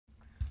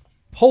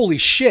Holy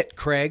shit,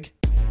 Craig.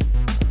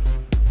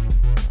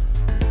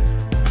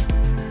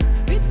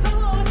 It's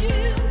all on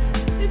you,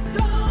 it's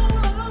all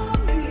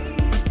on me.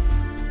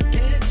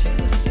 Can't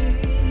you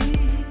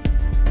see?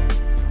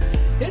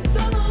 It's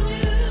all on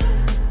you,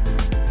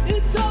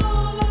 it's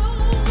all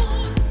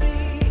on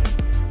me.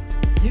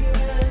 You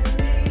and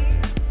me,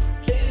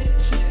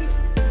 can't you?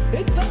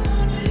 It's all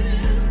on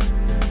you,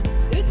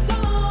 it's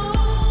all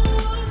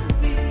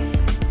on me.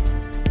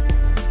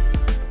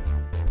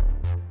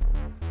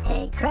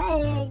 Hey,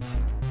 Craig.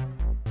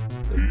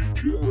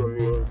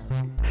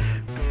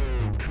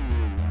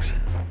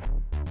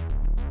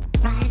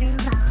 Right or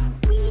wrong,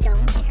 we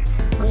don't care.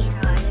 Win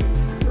or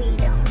lose, we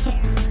don't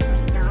care.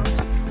 We don't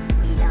care.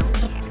 We don't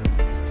care.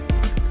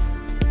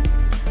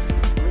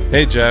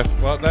 Hey Jeff.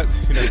 Well, that's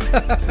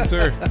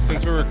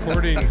since we're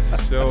recording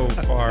so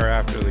far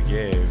after the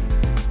game,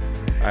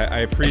 I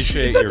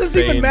appreciate That your doesn't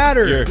even feigned-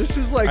 matter. your- This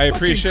is like I fucking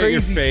appreciate your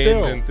crazy feigned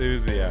still.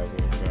 enthusiasm.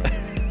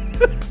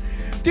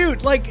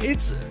 Dude, like,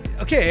 it's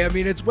okay. I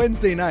mean, it's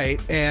Wednesday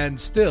night, and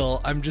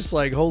still, I'm just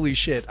like, holy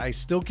shit. I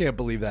still can't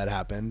believe that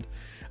happened.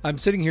 I'm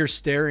sitting here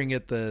staring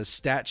at the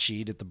stat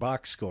sheet at the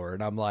box score,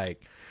 and I'm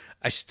like,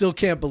 I still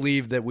can't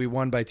believe that we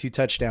won by 2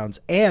 touchdowns,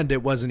 and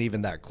it wasn't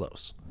even that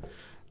close.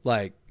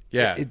 Like,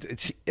 Yeah.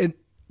 And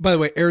by the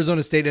way,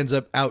 Arizona State ends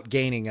up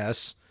outgaining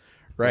us,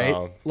 right?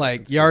 Well,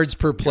 like it's yards just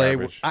per play.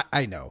 garbage.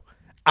 I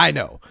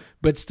know,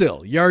 but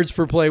still, yards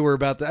per play were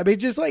about that. I mean,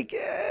 just like,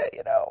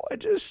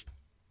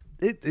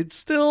 it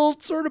still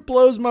sort of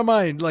blows my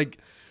mind. Like,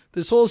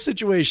 this whole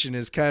situation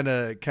is kind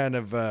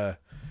of, like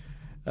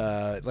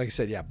I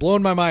said, yeah,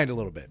 blowing my mind a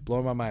little bit.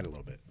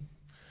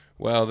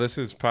 Well, this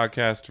is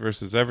Podcast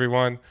versus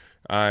Everyone.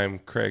 I'm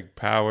Craig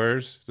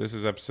Powers. This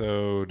is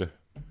episode.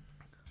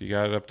 You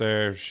got it up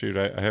there? Shoot,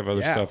 I have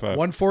other Yeah, stuff up.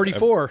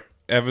 144.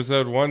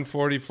 Episode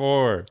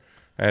 144.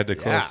 I had to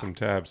close Yeah. some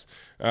tabs.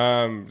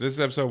 This is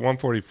episode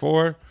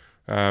 144.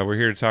 We're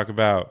here to talk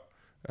about,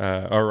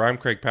 I'm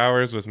Craig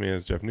Powers. With me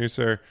is Jeff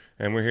Nusser,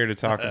 and we're here to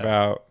talk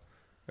about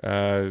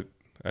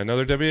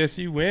another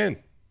WSU win.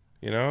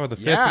 You know, the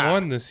 5th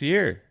one this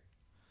year.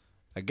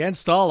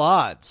 Against all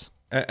odds.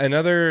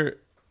 Another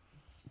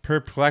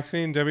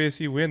perplexing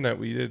WSU win that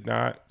we did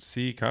not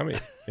see coming.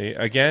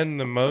 Again,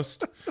 the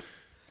most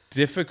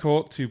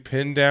difficult to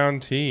pin down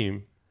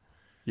team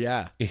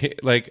Yeah.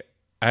 like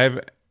I've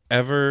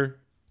ever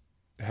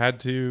had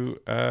to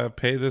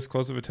pay this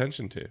close of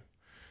attention to.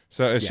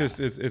 So it's just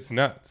it's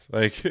nuts.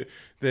 Like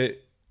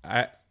it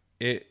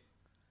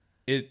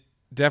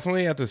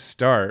definitely at the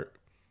start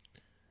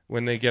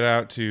when they get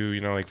out to,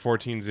 like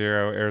 14-0,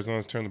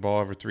 Arizona's turned the ball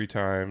over 3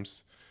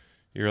 times.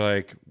 You're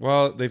like,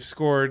 well, they've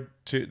scored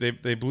 2.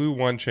 They blew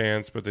 1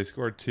 chance, but they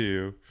scored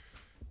 2.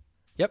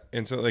 Yep.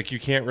 And so, like, you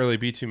can't really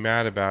be too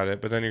mad about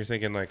it. But then you're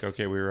thinking, like,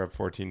 okay, we were up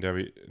 14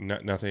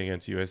 nothing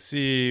against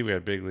USC. We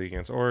had big league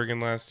against Oregon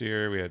last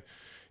year. We had,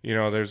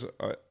 there's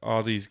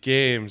all these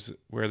games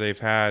where they've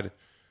had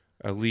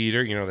a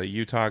leader. The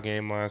Utah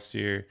game last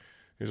year.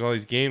 There's all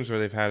these games where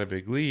they've had a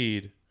big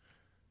lead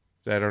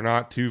that are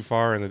not too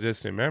far in the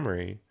distant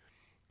memory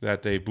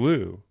that they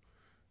blew.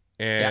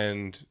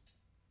 And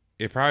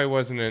it probably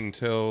wasn't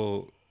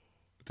until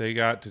they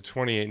got to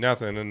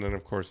 28-0, and then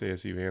of course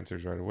ASU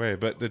answers right away.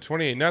 But the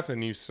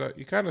 28-0,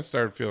 you kind of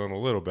started feeling a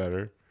little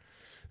better.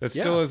 That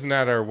still isn't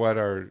at our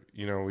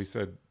we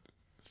said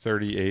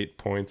 38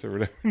 points or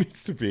whatever it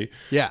needs to be.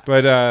 Yeah.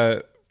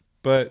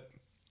 But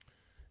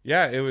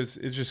yeah, it's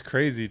just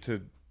crazy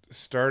to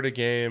start a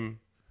game,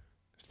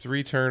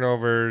 3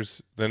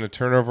 turnovers, then a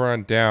turnover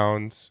on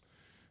downs,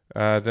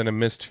 then a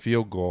missed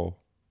field goal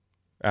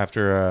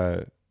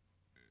after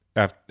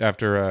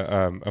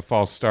a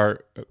false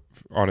start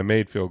on a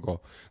made field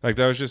goal. Like,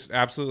 that was just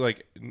absolutely,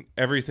 like,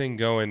 everything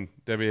going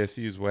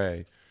WSU's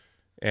way.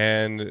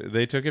 And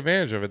they took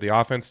advantage of it. The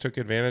offense took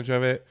advantage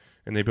of it,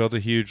 and they built a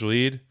huge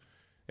lead.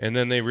 And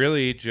then they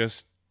really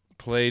just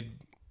played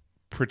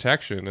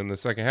protection in the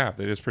second half.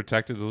 They just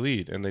protected the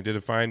lead, and they did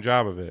a fine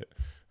job of it.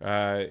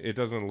 It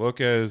doesn't look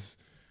as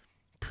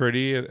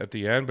pretty at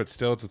the end, but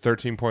still it's a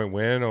 13-point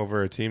win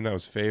over a team that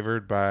was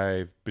favored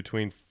by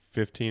between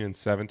 15 and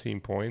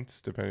 17 points,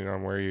 depending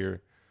on where you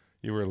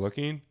were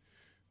looking,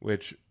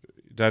 which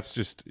that's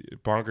just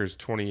bonkers.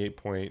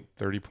 28-point,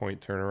 30-point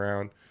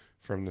turnaround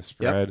from the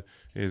spread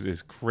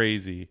is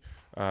crazy.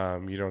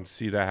 You don't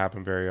see that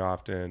happen very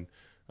often.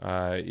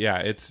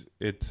 It's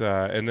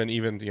and then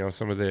even,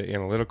 some of the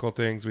analytical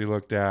things we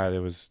looked at,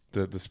 it was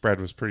the spread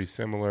was pretty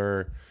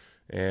similar,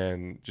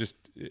 and just,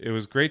 it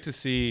was great to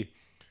see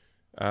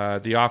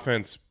the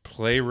offense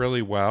play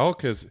really well,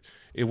 because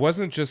it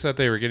wasn't just that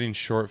they were getting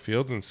short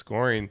fields and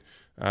scoring.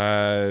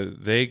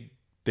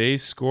 They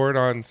scored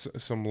on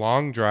some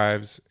long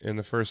drives in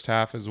the first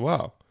half as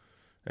well,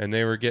 and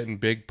they were getting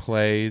big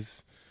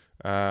plays.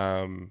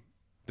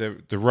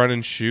 The run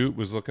and shoot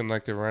was looking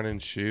like the run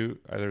and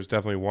shoot. There's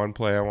definitely one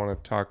play I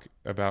want to talk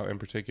about in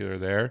particular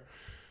there,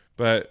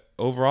 but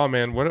overall,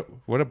 man,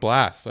 what a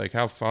blast! Like,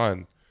 how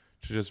fun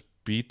to just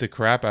beat the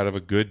crap out of a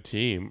good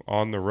team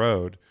on the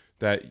road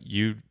that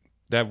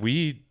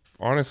we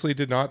honestly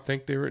did not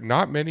think they were.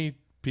 Not many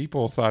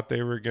people thought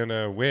they were going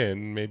to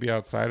win, maybe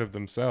outside of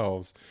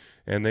themselves.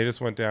 And they just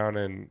went down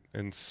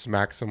and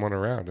smacked someone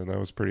around. And that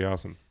was pretty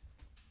awesome.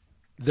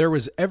 There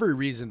was every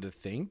reason to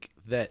think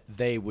that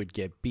they would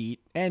get beat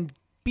and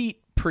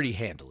beat pretty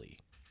handily,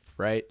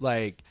 right?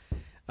 Like,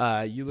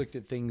 you looked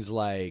at things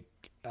like,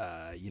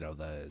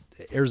 the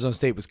Arizona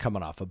State was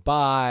coming off a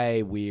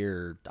bye.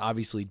 We're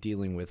obviously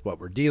dealing with what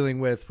we're dealing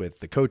with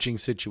the coaching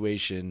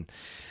situation.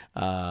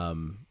 There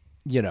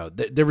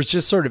was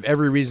just sort of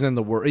every reason in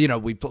the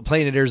world. We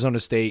playing at Arizona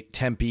State.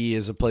 Tempe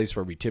is a place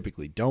where we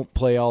typically don't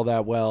play all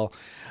that well.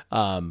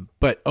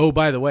 But, oh,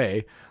 by the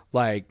way,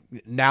 like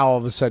now all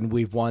of a sudden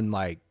we've won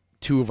like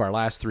 2 of our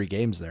last 3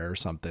 games there or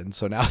something.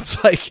 So now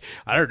it's like,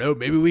 I don't know,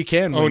 maybe we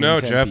can win. Oh no,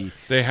 in Tempe. Jeff,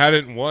 they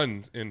hadn't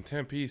won in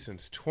Tempe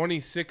since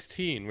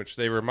 2016, which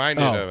they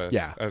reminded of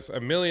us a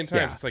million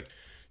times. Yeah. It's like,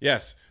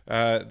 yes,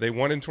 they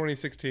won in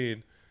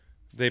 2016.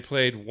 They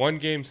played 1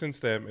 game since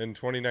then in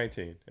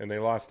 2019, and they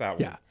lost that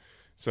one. Yeah.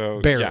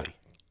 So Barely. yeah,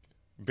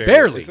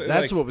 Barely. It's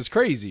That's like, what was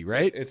crazy,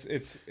 right?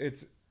 It's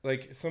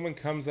like someone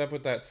comes up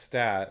with that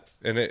stat,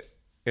 and it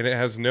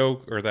has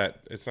no, or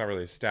that it's not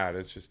really a stat.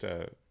 It's just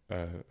a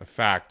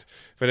fact,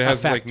 but it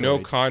has like no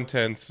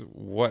context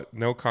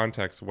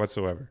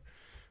whatsoever.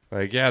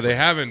 Like, yeah, they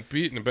haven't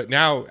beaten, but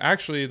now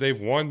actually they've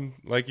won,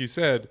 like you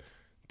said,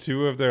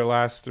 2 of their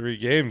last 3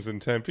 games in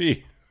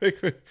Tempe,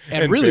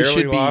 and really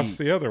barely should lost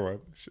be, the other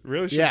one.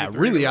 Really, should yeah, be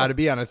really ought to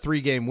be on a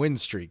 3-game win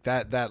streak.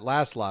 That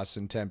last loss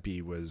in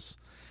Tempe was,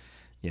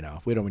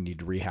 we don't need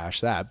to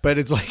rehash that, but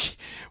it's like,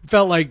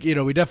 felt like, we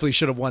definitely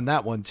should have won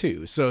that one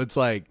too. So it's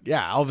like,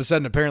 yeah, all of a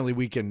sudden, apparently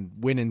we can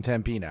win in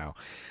Tempe now.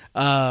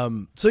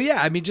 So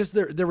yeah, I mean, just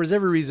there was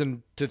every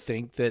reason to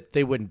think that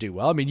they wouldn't do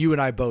well. I mean, you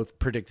and I both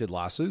predicted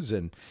losses,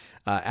 and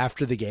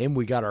after the game,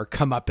 we got our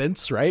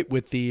comeuppance, right,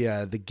 with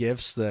the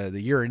gifts, the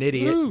 "you're an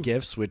idiot"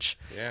 gifts, which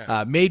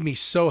made me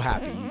so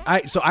happy.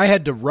 I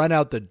had to run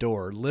out the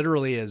door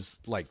literally as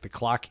like the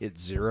clock hit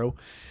 0.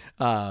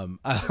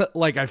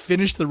 I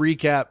finished the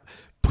recap,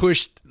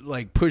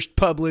 pushed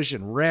publish,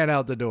 and ran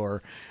out the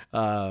door.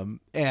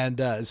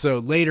 So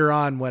later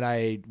on, when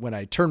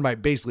I turned my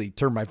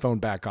phone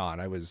back on,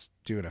 I was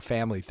doing a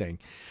family thing,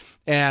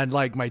 and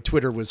like my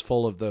Twitter was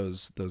full of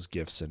those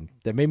gifts, and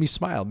that made me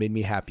smile, made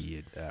me happy.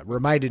 It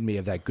reminded me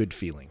of that good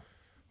feeling.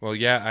 Well,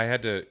 yeah, I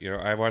had to,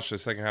 I watched the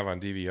second half on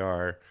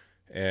DVR,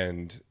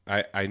 and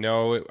I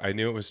knew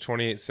it was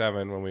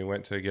 28-7 when we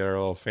went to get our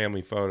little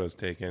family photos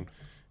taken,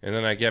 and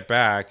then I get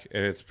back,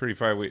 and it's pretty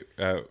far.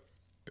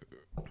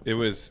 It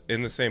was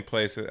in the same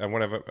place.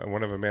 One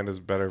of Amanda's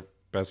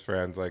best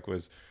friends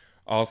was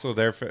also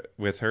there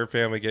with her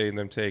family getting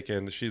them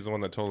taken. She's the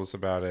one that told us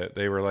about it.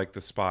 They were like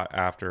the spot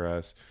after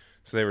us,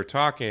 so they were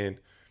talking,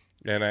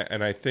 and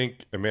I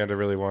think Amanda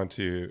really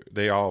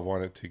they all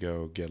wanted to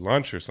go get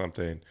lunch or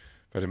something,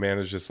 but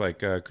Amanda's just like,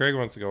 Craig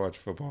wants to go watch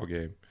a football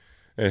game,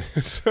 and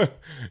so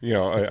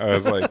I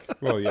was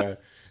like, well, yeah,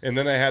 and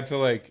then I had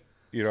to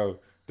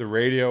the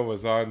radio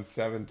was on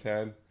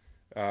 710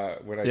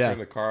 when I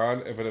turned the car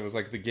on, but it was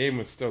like the game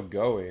was still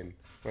going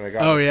when I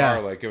got in the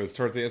car. Like it was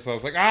towards the end, so I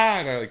was like,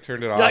 and I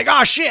turned it off. You're like,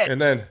 oh shit! And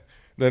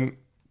then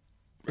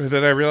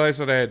I realized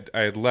that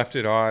I had left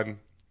it on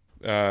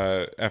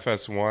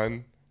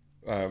FS1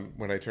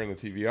 when I turned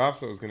the TV off,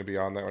 so it was going to be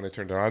on that when I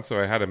turned it on. So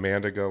I had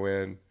Amanda go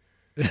in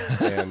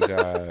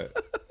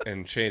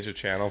and change the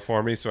channel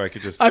for me, so I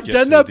could just. I've get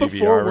done to that the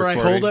before, DVR where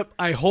recording.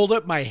 I hold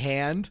up my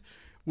hand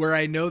where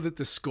I know that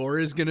the score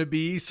is going to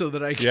be, so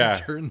that I can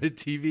turn the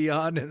TV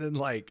on and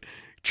then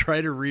try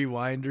to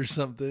rewind or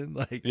something.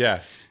 Yeah.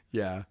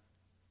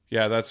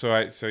 That's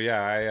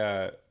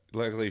I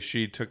luckily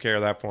she took care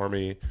of that for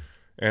me,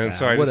 and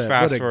so I just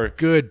fast forward.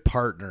 Good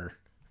partner.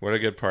 What a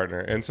good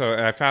partner. And so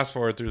I fast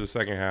forward through the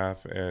second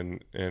half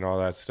and all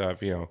that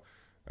stuff,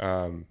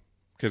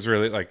 because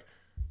really there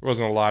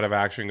wasn't a lot of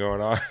action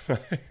going on.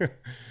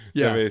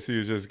 WSU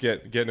was just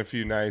getting a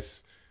few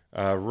nice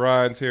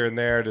runs here and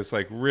there, just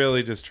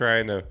really just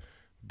trying to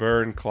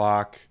burn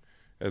clock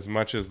as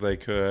much as they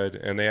could.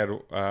 And they had,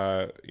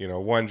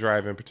 one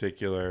drive in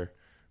particular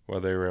where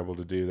they were able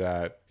to do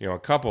that. A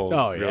couple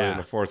in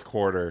the fourth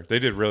quarter. They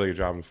did really good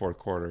job in the fourth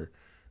quarter.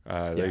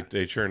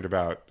 They churned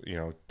about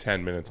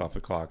 10 minutes off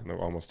the clock, and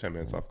almost 10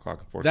 minutes off the clock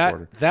in the fourth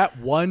quarter. That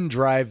one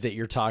drive that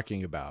you're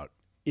talking about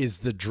is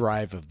the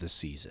drive of the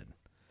season,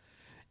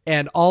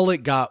 and all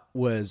it got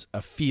was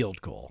a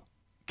field goal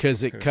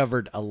because it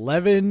covered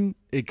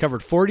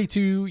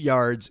 42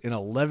 yards in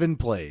 11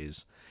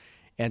 plays,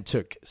 and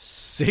took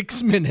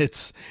 6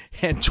 minutes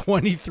and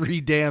 23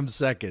 damn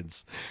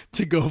seconds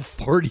to go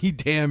 40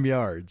 damn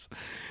yards.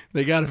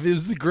 It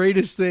was the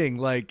greatest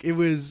thing. It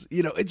was,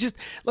 it just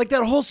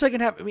that whole second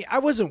half. I mean, I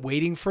wasn't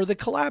waiting for the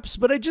collapse,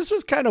 but I just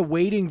was kind of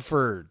waiting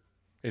for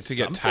it to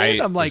get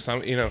tight. I'm like,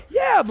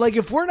 yeah,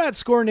 if we're not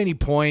scoring any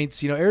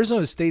points,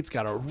 Arizona State's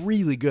got a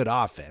really good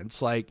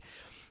offense.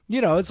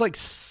 It's like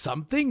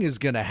something is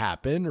going to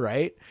happen.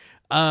 Right.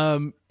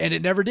 And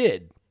it never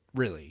did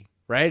really.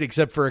 Right.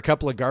 Except for a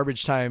couple of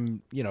garbage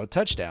time,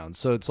 touchdowns.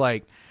 So it's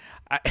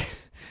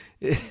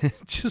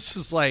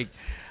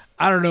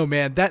I don't know,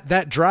 man.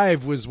 That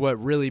drive was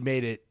what really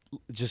made it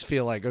just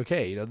feel like,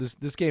 okay,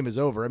 this game is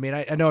over. I mean,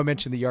 I know I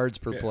mentioned the yards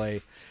per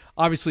play.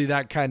 Obviously,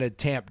 that kind of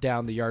tamped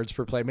down the yards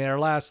per play. I mean, our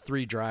last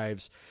 3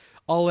 drives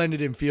all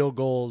ended in field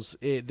goals.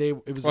 It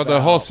was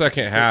the whole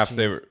second 13. half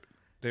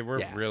they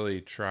weren't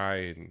really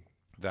trying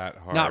that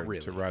hard Not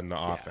really. to run the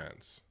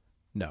offense.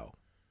 No.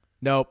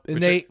 Nope.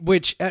 And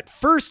which at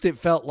first it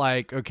felt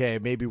like, okay,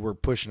 maybe we're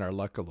pushing our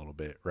luck a little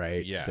bit,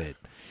 right? Yeah. That,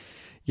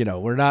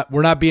 we're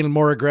not being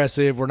more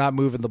aggressive. We're not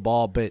moving the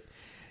ball, but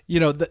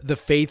the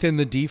faith in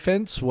the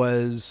defense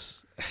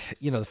was,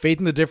 the faith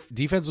in the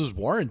defense was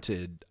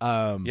warranted.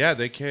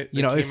 They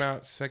came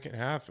out second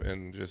half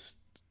and just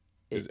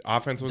the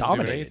offense wasn't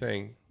doing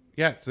anything.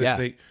 Yeah.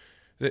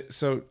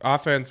 So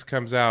offense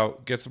comes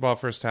out, gets the ball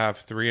first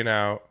half, 3 and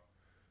out,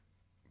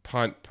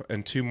 punt,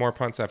 and 2 more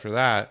punts after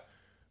that.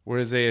 What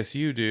does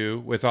ASU do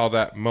with all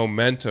that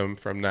momentum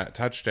from that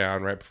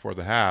touchdown right before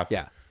the half?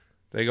 Yeah.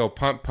 They go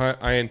punt,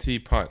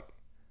 INT, punt.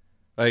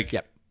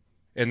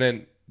 And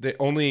then they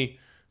only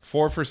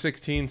 4 for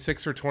 16,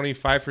 6 for 20,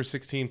 5 for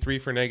 16, 3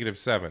 for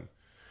 -7.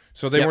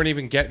 So they weren't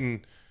even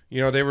getting,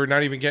 they were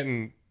not even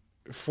getting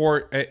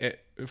 4.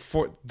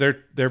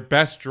 Their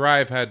best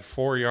drive had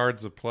 4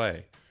 yards of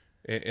play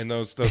in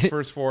those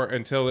first 4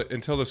 until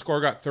the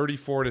score got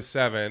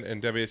 34-7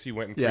 and WSU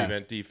went in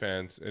prevent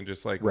defense and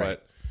just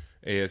let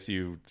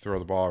ASU throw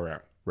the ball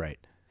around. Right.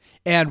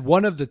 And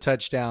one of the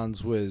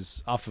touchdowns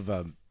was off of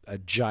a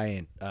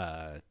giant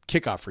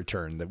kickoff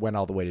return that went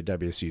all the way to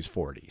WSU's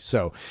 40.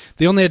 So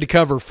they only had to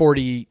cover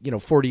 40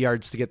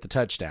 yards to get the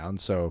touchdown.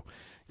 So,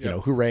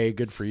 hooray,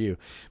 good for you.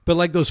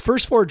 But those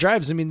first 4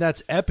 drives, I mean,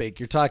 that's epic.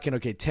 You're talking,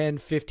 10,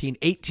 15,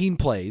 18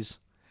 plays,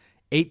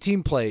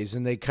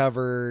 and they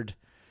covered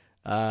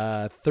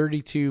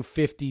 32,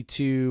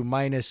 52,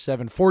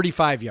 -7,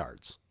 45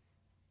 yards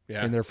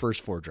in their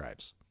first 4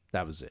 drives.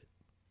 That was it.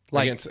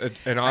 Against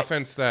an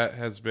offense that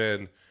has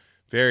been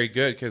very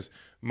good, because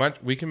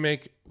we can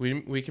make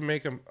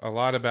a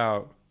lot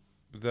about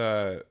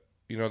the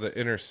the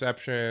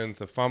interceptions,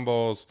 the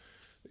fumbles,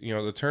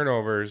 the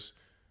turnovers,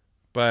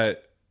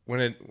 but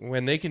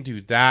when they can do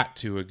that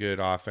to a good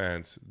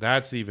offense,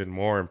 that's even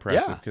more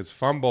impressive, because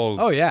fumbles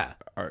can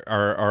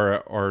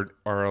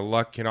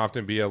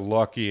often be a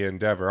lucky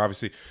endeavor.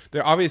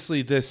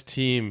 Obviously this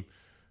team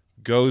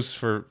goes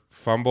for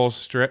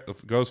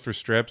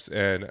strips,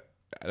 and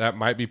that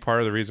might be part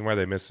of the reason why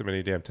they missed so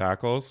many damn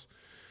tackles.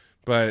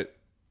 But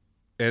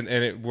it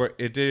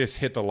did just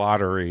hit the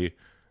lottery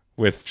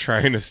with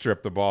trying to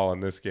strip the ball in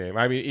this game.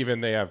 I mean,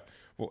 even they have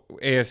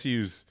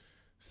ASU's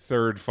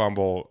 3rd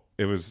fumble.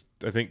 It was,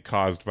 I think,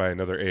 caused by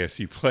another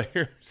ASU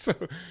player. So,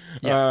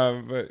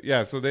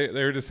 so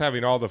they were just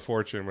having all the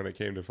fortune when it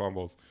came to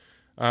fumbles.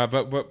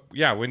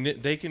 When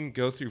they can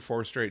go through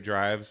 4 straight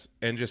drives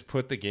and just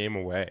put the game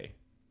away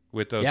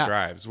with those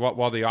drives,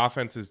 while the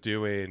offense is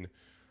doing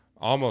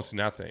almost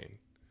nothing.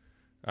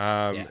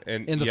 And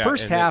the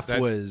first half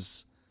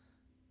was,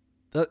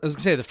 I was going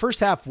to say, the first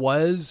half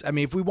was, I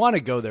mean, if we want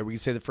to go there, we can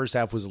say the first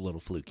half was a little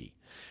fluky,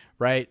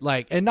 right?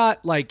 And not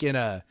in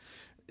a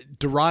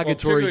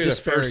derogatory,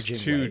 disparaging the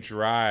first 2 way.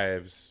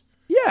 Drives.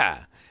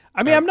 Yeah.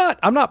 I mean,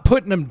 I'm not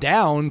putting them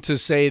down to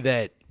say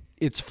that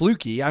it's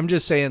fluky. I'm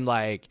just saying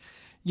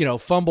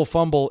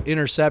fumble,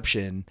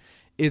 interception.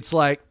 It's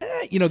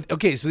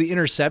okay, so the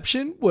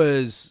interception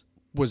was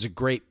a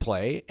great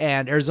play,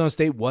 and Arizona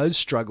State was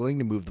struggling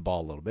to move the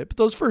ball a little bit. But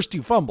those first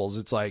 2 fumbles,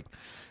 it's that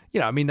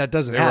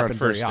doesn't happen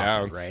very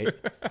often, right?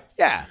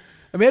 Yeah.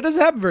 I mean, it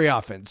doesn't happen very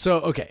often. So,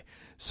 okay.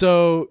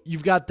 So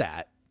you've got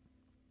that.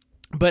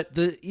 But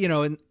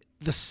in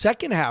the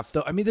second half,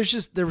 though, I mean,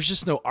 there was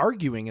just no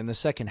arguing in the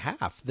second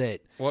half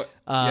that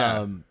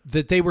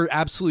that they were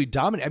absolutely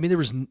dominant. I mean, there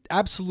was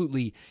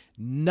absolutely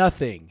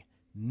nothing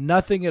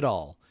at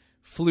all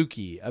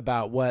fluky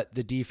about what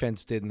the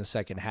defense did in the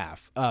second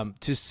half.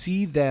 To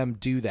see them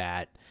do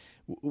that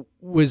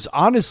was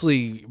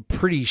honestly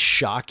pretty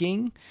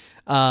shocking.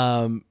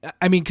 I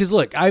mean, because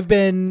look, I've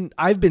been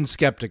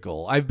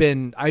skeptical. I've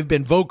been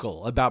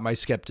vocal about my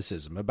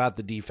skepticism about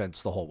the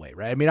defense the whole way,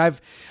 right? I mean,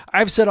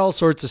 I've said all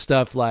sorts of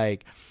stuff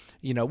like,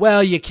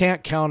 well, you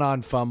can't count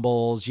on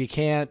fumbles, you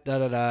can't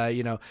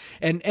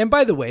and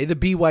by the way, the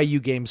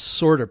BYU game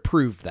sort of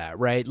proved that,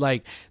 right?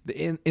 Like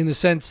in the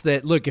sense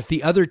that, look, if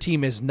the other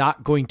team is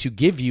not going to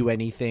give you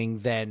anything,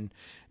 then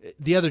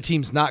the other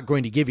team's not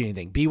going to give you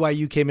anything.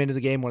 BYU came into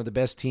the game one of the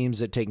best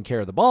teams at taking care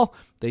of the ball.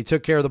 They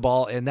took care of the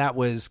ball, and that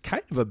was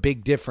kind of a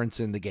big difference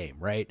in the game,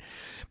 right?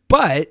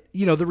 But,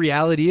 the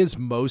reality is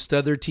most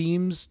other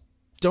teams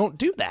don't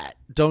do that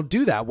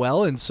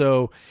well. And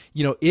so,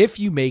 if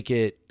you make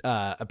it,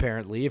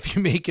 if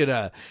you make it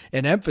an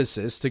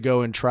emphasis to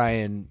go and try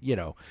and,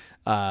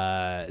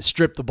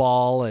 strip the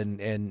ball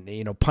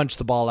and punch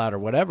the ball out or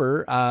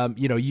whatever,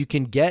 you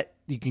can get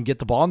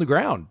the ball on the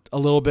ground a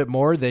little bit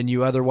more than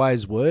you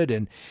otherwise would.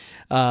 And,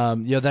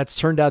 that's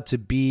turned out to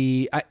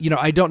be,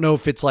 I don't know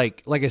if it's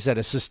like I said,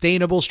 a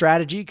sustainable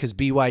strategy, because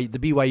the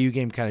BYU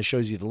game kind of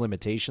shows you the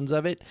limitations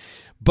of it,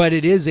 but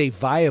it is a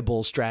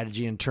viable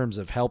strategy in terms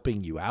of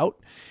helping you out.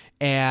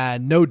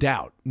 And no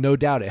doubt,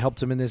 it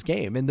helped him in this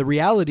game. And the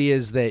reality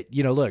is that,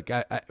 look,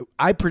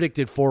 I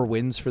predicted 4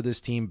 wins for this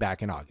team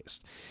back in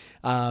August.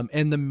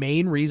 And the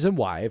main reason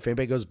why, if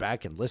anybody goes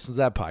back and listens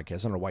to that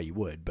podcast, I don't know why you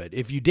would, but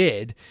if you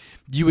did,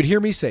 you would hear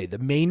me say the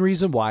main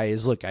reason why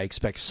is, look, I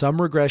expect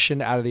some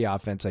regression out of the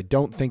offense. I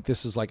don't think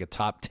this is like a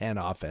top 10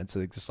 offense. I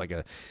think this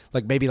is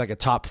maybe like a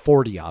top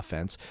 40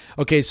 offense.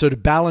 Okay. So to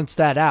balance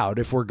that out,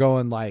 if we're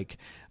going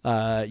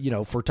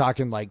if we're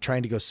talking like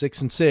trying to go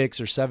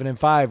 6-6 or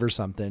 7-5 or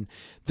something,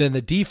 then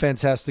the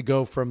defense has to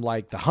go from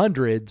like the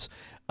hundreds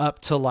up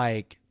to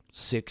like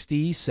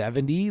 60,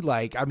 70.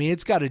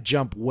 It's got to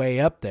jump way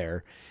up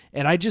there.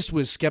 And I just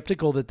was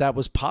skeptical that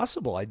was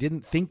possible. I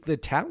didn't think the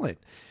talent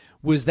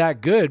was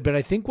that good, but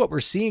I think what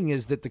we're seeing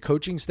is that the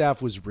coaching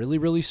staff was really,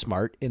 really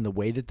smart in the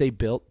way that they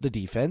built the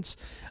defense.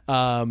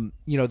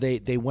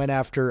 They went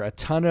after a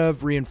ton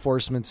of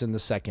reinforcements in the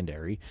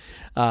secondary.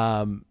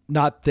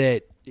 Not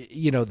that,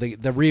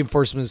 the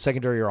reinforcements in the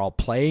secondary are all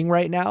playing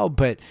right now,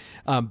 but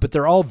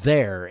they're all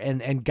there,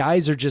 and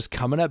guys are just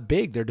coming up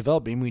big. They're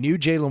developing. We knew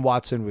Jalen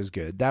Watson was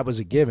good. That was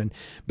a given,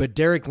 but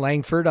Derek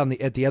Langford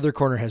at the other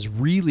corner has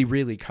really,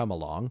 really come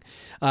along.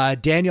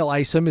 Daniel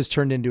Isom has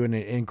turned into an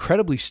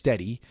incredibly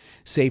steady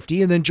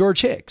safety. And then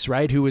George Hicks,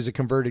 right, who is a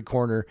converted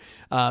corner,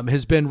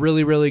 has been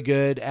really, really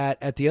good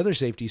at the other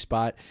safety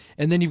spot.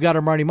 And then you've got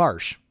Armani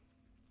Marsh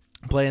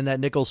playing that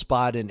nickel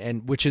spot,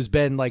 and which has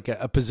been like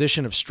a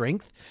position of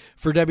strength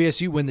for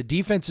WSU when the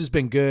defense has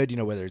been good,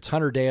 whether it's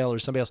Hunter Dale or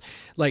somebody else,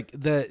 like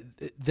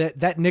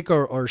that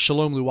nickel or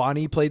Shalom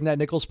Luani played in that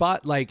nickel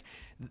spot. Like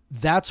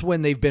that's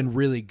when they've been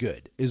really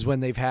good, is when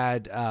they've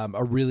had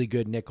a really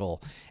good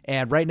nickel.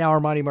 And right now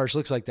Armani Marsh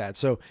looks like that.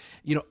 So,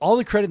 all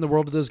the credit in the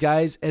world to those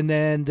guys. And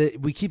then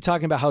we keep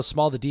talking about how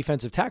small the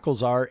defensive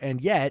tackles are.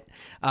 And yet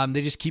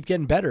they just keep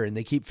getting better, and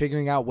they keep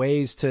figuring out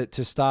ways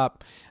to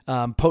stop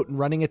potent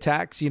running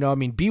attacks.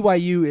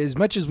 BYU, as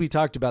much as we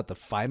talked about the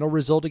final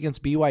result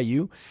against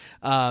BYU,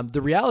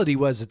 the reality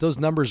was that those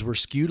numbers were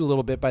skewed a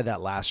little bit by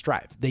that last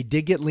drive. They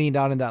did get leaned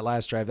on in that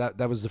last drive.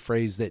 That was the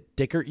phrase that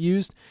Dickert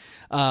used.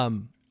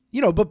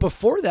 But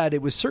before that,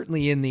 it was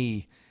certainly in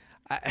the,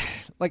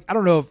 I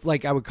don't know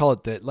if I would call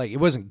it it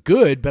wasn't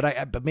good,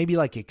 but maybe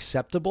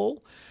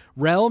acceptable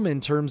realm in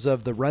terms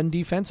of the run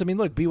defense.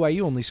 Look,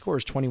 BYU only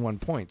scores 21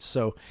 points.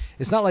 So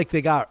it's not like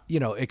they got,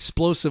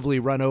 explosively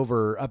run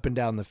over up and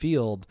down the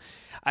field.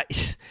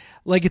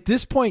 At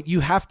this point,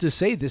 you have to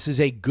say this is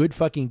a good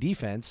fucking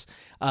defense.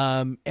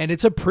 And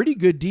it's a pretty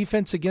good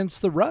defense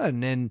against the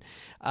run. And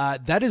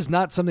that is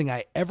not something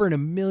I ever in a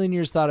million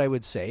years thought I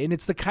would say. And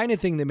it's the kind of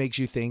thing that makes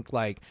you think,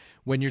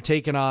 when you're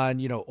taking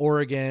on,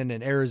 Oregon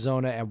and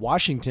Arizona and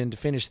Washington to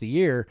finish the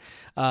year,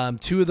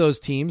 2 of those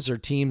teams are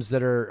teams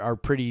that are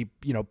pretty,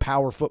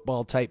 power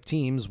football type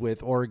teams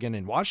with Oregon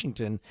and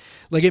Washington.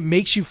 It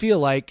makes you feel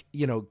like,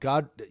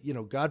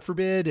 God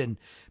forbid, and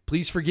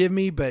please forgive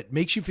me, but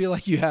makes you feel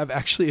like you have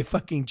actually a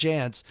fucking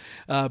chance,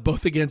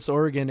 both against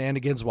Oregon and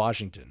against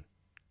Washington.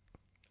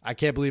 I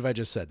can't believe I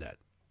just said that.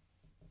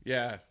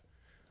 Yeah.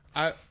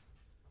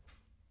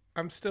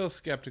 I'm still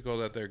skeptical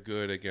that they're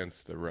good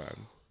against the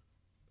run.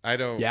 I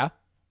don't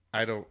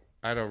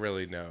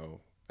really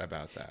know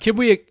about that. Could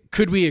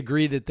we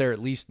agree that they're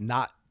at least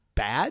not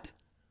bad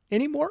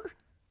anymore?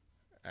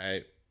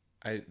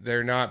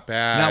 They're not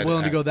bad. Not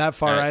willing to go that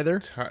far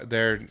either.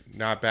 They're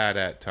not bad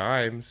at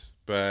times,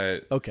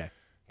 but okay,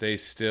 they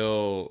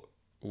still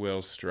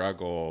will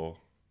struggle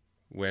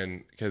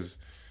because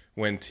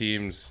when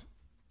teams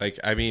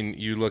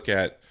you look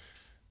at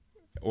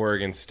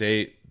Oregon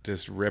State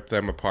just ripped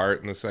them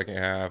apart in the second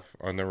half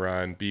on the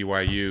run.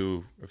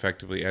 BYU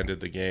effectively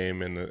ended the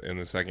game in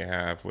the second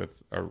half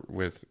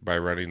by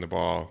running the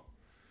ball,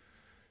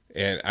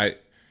 and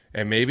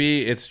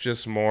maybe it's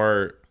just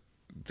more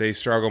they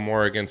struggle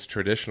more against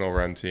traditional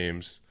run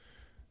teams,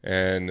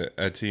 and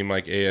a team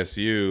like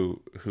ASU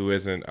who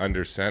isn't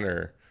under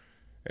center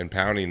and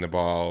pounding the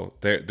ball,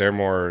 they're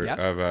more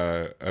of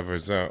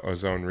a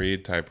zone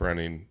read type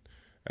running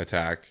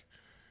attack.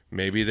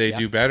 Maybe they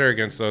do better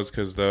against those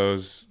because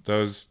those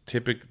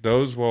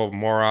will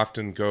more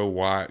often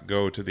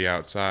go to the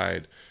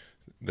outside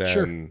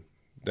than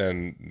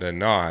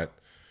not.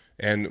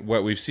 And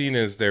what we've seen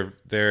is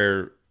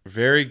they're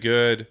very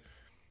good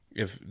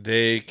if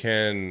they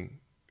can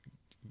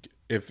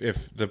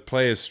if the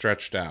play is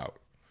stretched out.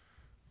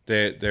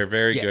 They're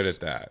very good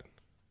at that.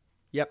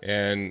 Yep.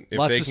 And if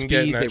Lots they of can speed,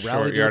 get in that they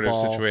rally short their yardage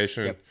ball.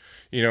 situation,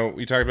 Yep.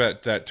 We talked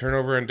about that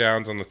turnover and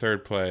downs on the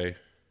third play.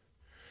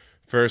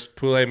 First,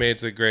 Poulet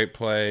made a great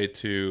play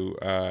to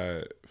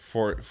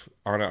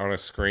on a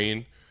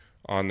screen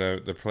on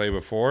the play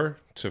before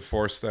to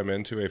force them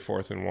into a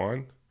 4th and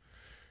 1.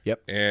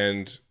 Yep.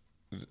 And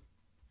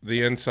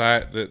the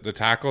inside the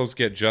tackles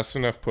get just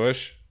enough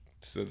push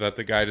so that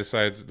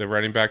the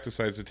running back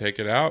decides to take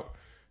it out,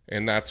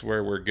 and that's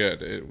where we're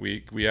good.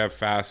 We have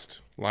fast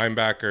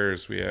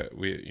linebackers.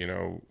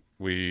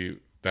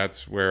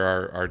 That's where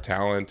our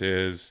talent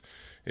is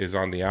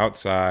on the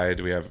outside.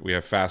 We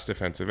have fast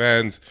defensive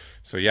ends.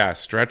 So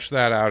stretch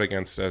that out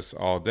against us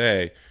all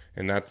day,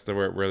 and that's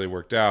where it really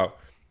worked out.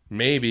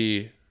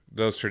 maybe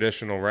those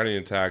traditional running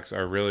attacks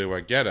are really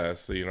what get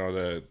us. You know,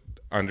 the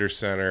under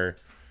center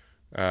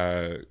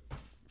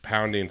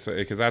pounding,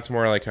 because that's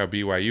more like how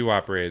BYU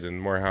operates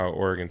and more how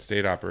Oregon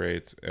State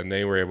operates, and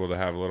they were able to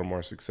have a little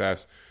more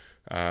success.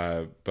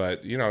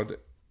 But you know,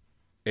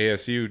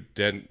 ASU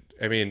didn't.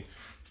 I mean,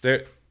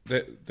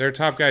 their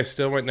top guy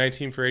still went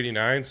 19 for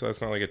 89, so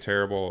that's not like a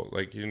terrible,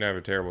 like, you didn't have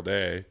a terrible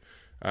day.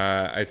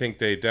 I think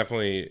they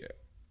definitely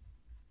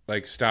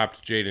like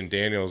stopped Jaden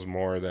Daniels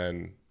more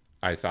than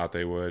I thought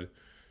they would.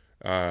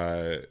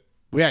 Yeah,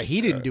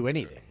 he didn't do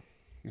anything.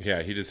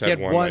 Yeah, he just He had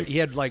had one. one. Like, He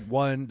had like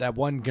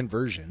one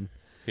conversion.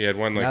 he had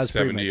one that like was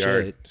pretty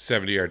much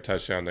 70 yard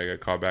touchdown that got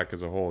called back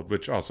as a hold,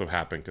 which also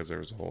happened because there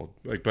was a hold.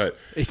 Like, but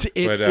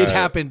It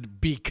happened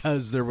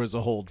because there was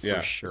a hold for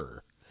yeah.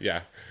 sure.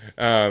 Yeah.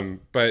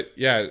 But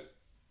yeah,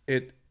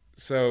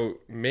 so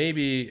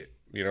maybe,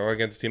 you know,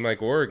 against a team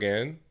like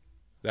Oregon,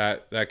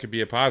 that could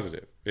be a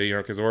positive, you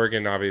know, because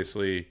Oregon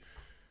obviously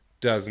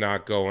does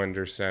not go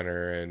under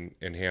center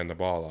and hand the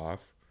ball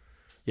off.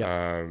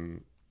 Yeah.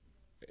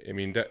 I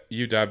mean,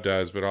 UW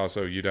does, but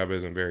also UW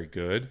isn't very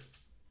good.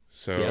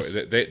 So Yes.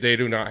 they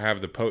do not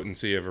have the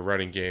potency of a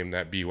running game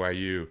that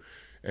BYU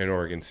and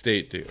Oregon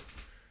State do.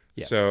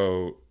 Yeah.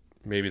 So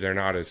maybe they're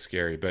not as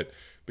scary. But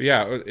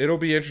yeah, it'll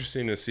be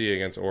interesting to see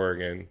against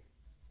Oregon,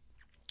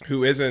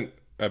 who isn't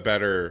a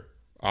better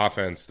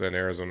offense than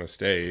Arizona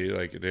State.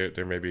 Like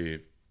they're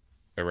maybe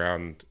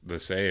around the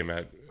same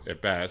at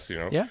best, you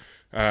know. Yeah.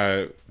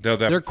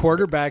 Their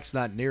quarterback's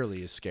not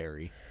nearly as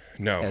scary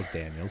no. as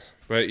Daniels.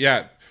 But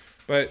yeah,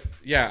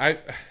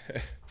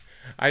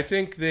 I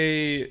think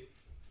they,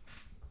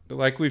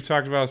 like we've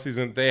talked about this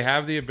season, they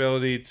have the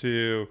ability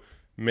to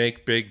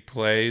make big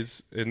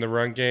plays in the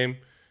run game,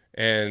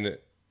 and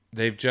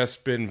they've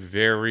just been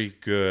very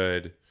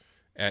good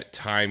at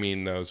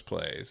timing those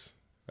plays.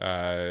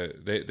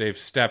 They've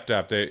stepped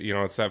up.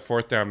 It's that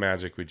fourth down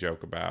magic we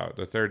joke about,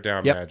 the third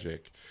down Yep.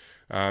 magic.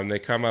 They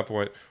come up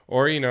with,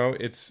 or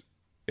it's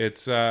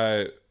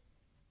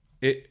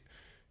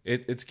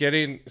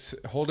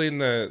holding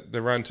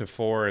the run to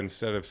 4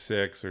 instead of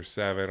 6 or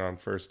 7 on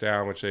first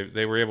down, which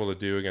they were able to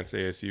do against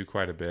ASU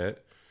quite a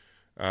bit.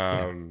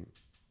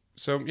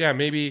 So yeah,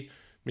 maybe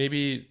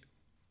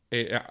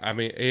I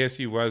mean,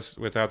 ASU was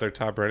without their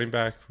top running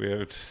back. We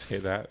have to say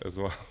that as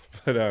well.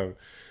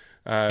 But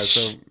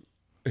so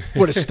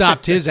Would have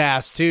stopped his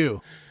ass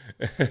too.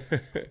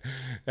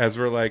 as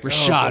we're like,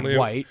 Rashad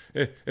White.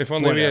 If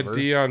only we had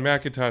Whatever. Deion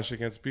McIntosh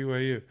against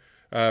BYU.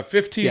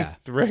 15th Yeah.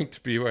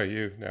 ranked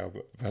BYU now,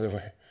 by the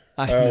way.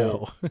 I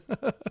know.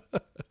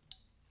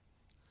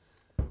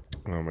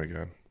 Oh my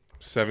God.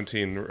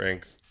 17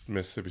 ranked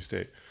Mississippi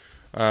State.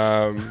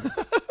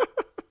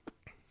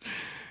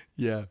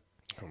 Yeah.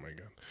 Oh my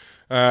God.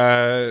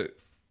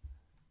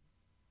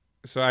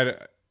 So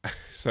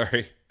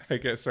sorry, I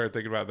started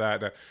thinking about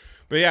that.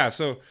 But yeah,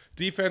 so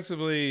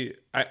defensively,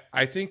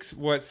 I think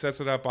what sets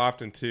it up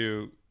often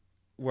too,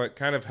 what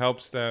kind of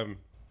helps them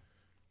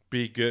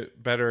be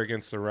better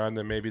against the run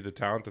than maybe the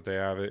talent that they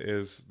have,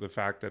 is the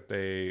fact that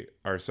they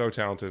are so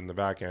talented in the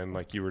back end,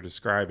 like you were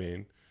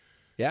describing,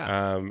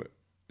 Yeah.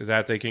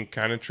 that they can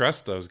kind of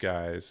trust those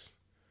guys.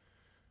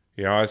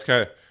 You know, I was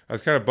kind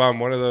of bummed.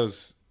 One of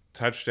those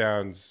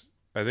touchdowns,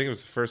 I think it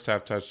was the first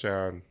half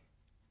touchdown,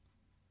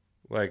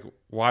 like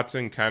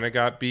Watson kind of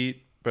got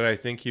beat, but I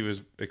think he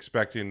was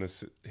expecting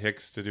this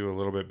Hicks to do a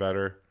little bit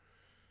better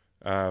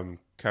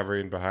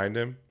covering behind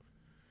him.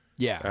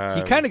 Yeah.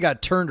 He kind of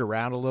got turned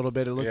around a little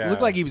bit. It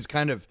looked like he was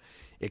kind of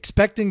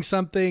expecting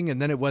something, and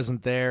then it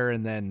wasn't there,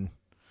 and then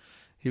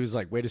he was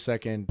like, "Wait a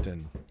second,"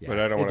 and yeah. But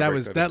I don't wanna that break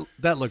was that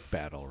that looked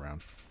bad all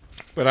around.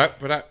 But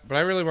I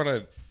really want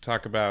to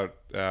talk about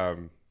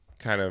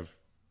kind of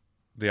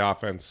the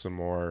offense some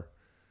more.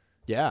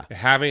 Yeah.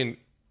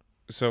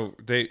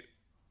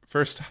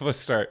 First off, let's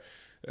start.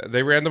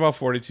 They ran the ball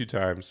 42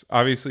 times.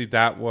 Obviously,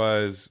 that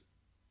was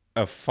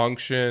a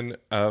function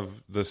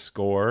of the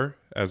score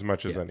as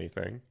much as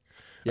anything.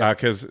 Yeah.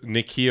 Because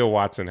Nakia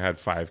Watson had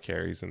 5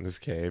 carries in this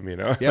game, you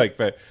know, Yep.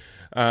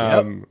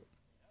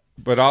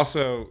 but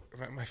also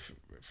my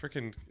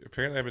freaking,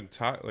 apparently I've been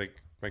taught,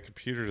 like, my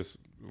computer just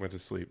went to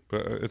sleep,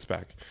 but it's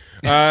back.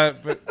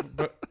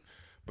 But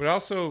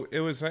also it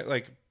was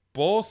like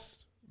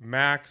both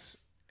Max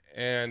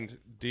and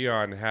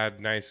Dion had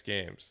nice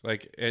games,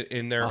 like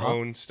in their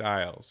own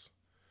styles,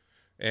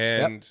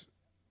 and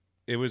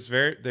it was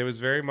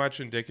very much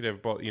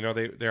indicative. But you know,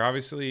 they're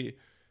obviously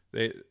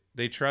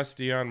they trust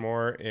Dion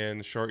more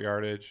in short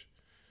yardage,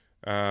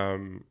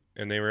 and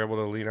they were able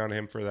to lean on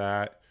him for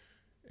that.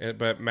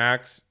 But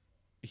Max,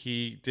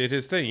 he did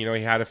his thing. You know,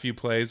 he had a few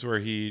plays where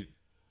he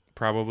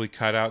probably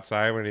cut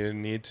outside when he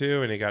didn't need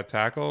to, and he got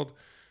tackled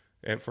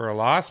and for a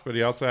loss. But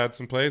he also had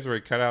some plays where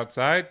he cut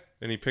outside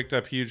and he picked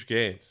up huge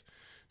gains.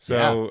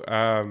 So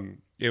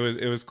it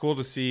was cool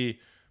to see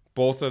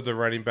both of the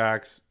running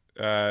backs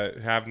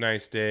have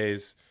nice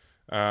days,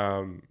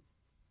 and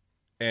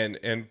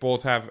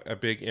both have a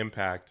big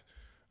impact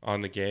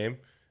on the game.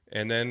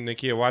 And then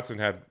Nakia Watson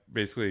had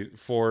basically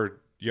 4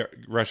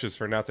 rushes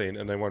for nothing,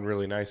 and then one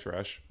really nice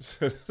rush.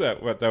 So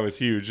that was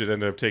huge. It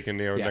ended up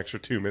taking an extra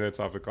 2 minutes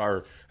off the clock.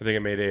 Or I think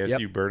it made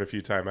ASU burn a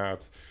few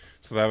timeouts.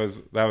 So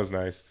that was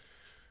nice.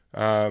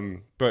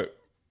 But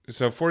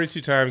so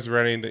 42 times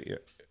running.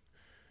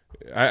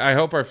 I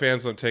hope our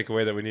fans don't take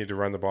away that we need to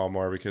run the ball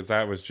more, because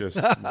that was just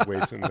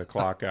wasting the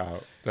clock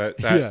out.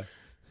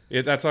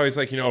 That's always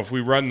like, if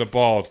we run the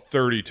ball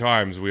 30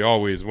 times, we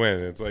always win.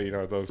 It's like,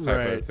 those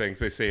type of things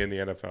they say in the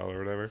NFL or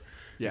whatever.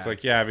 Yeah. It's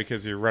like,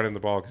 because you're running the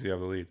ball because you have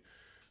the lead.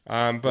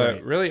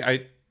 But really,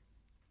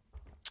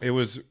 it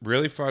was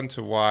really fun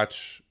to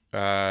watch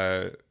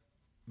the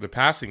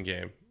passing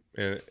game,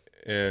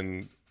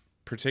 and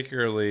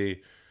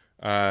particularly,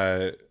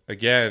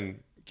 again,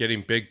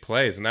 getting big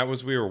plays. And that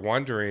was, we were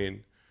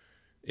wondering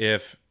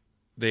if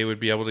they would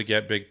be able to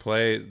get big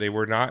plays. They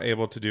were not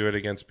able to do it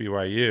against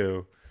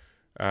BYU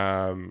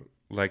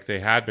like they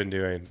had been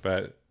doing,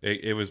 but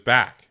it was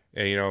back.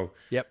 And,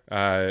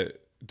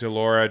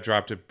 Delora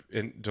dropped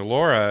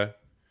Delora,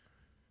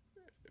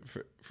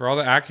 for all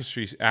the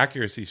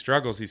accuracy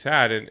struggles he's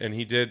had, and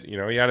he did,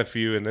 he had a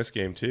few in this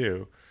game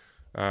too.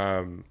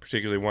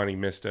 Particularly one, he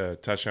missed a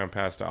touchdown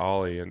pass to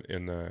Ollie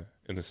in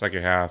the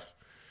second half.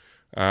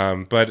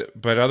 But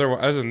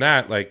other than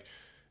that, like,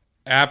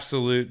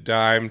 absolute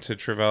dime to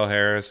Travell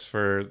Harris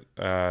for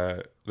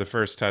the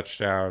first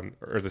touchdown,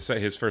 or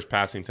his first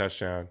passing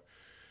touchdown,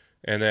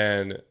 and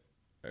then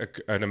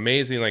an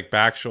amazing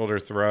back shoulder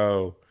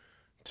throw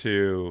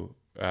to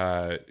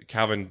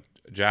Calvin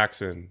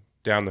Jackson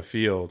down the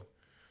field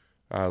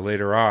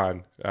later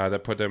on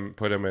that put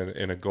him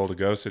in a goal to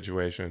go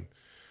situation.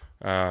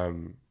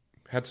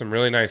 Had some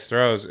really nice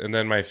throws, and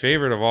then my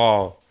favorite of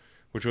all,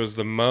 which was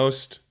the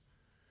most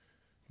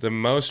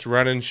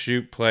run and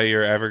shoot play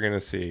you're ever gonna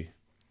see,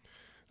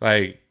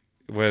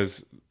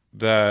 was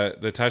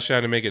the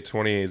touchdown to make it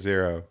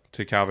 28-0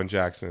 to Calvin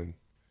Jackson.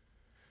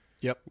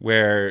 Yep.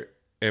 Where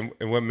and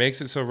what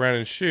makes it so run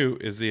and shoot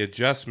is the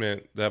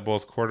adjustment that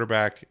both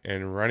quarterback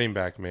and running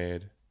back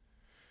made,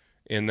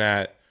 in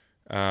that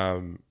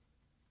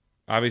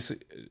obviously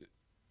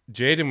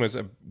Jaden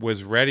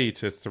was ready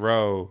to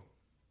throw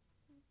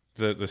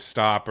the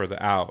stop or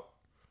the out.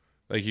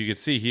 Like, you could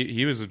see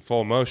he was in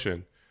full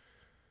motion.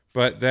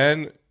 But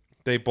then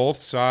they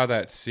both saw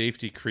that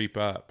safety creep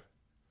up.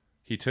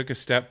 He took a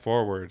step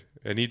forward,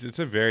 and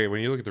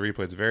when you look at the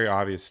replay, it's a very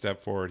obvious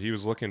step forward. He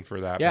was looking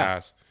for that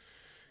pass.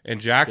 And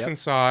Jackson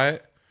saw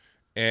it,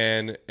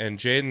 and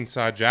Jaden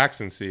saw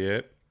Jackson see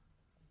it.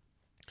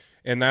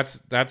 And that's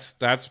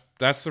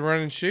the run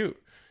and shoot.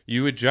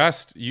 You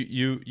adjust,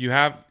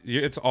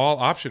 it's all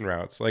option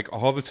routes, like,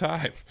 all the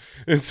time.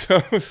 And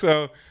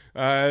so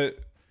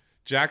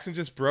Jackson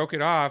just broke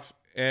it off,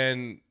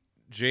 and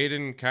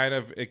Jaden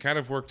kind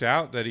of worked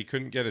out that he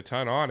couldn't get a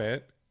ton on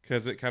it,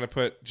 because it kind of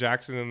put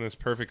Jackson in this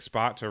perfect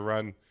spot to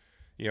run,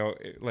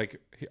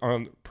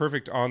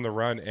 perfect on the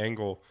run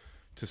angle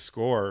to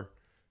score.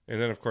 And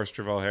then, of course,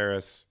 Travell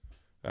Harris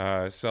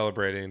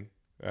celebrating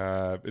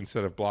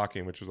instead of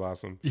blocking, which was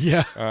awesome.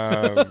 Yeah.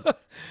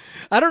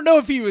 I don't know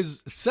if he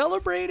was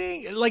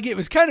celebrating. Like, it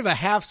was kind of a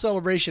half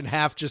celebration,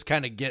 half just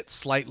kind of get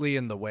slightly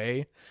in the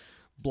way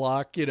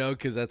block,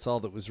 because that's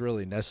all that was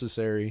really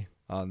necessary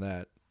on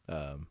that.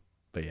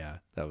 But yeah,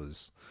 that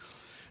was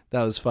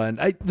fun.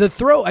 The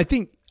throw, I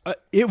think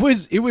it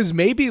was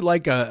maybe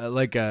like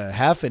a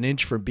half an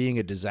inch from being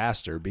a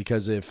disaster,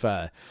 because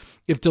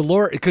if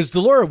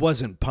Delora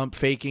wasn't pump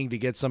faking to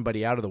get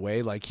somebody out of the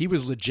way, like, he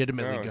was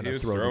legitimately going to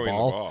throw the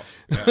ball.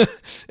 Yeah.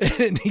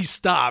 And he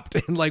stopped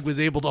and was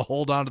able to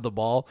hold on to the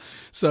ball.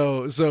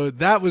 So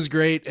that was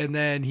great. And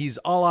then he's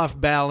all off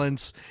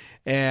balance,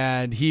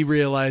 and he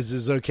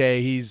realizes,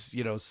 okay, he's,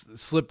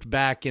 slipped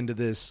back into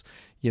this,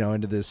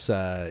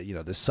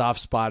 this soft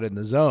spot in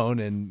the zone,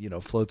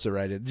 and, floats it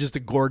right in. Just a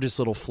gorgeous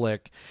little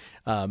flick.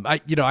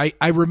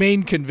 I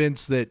remain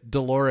convinced that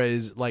Delora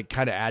is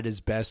kind of at his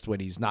best when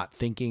he's not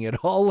thinking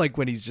at all, like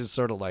when he's just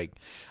sort of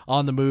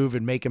on the move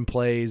and making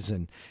plays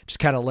and just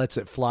kind of lets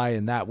it fly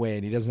in that way,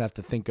 and he doesn't have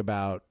to think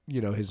about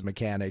his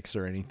mechanics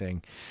or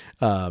anything.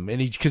 And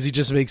because he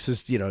just makes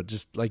this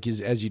just like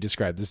as you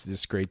described,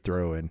 this great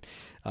throw, and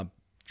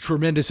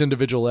tremendous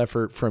individual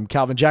effort from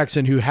Calvin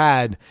Jackson, who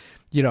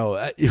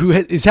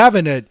is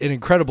having an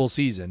incredible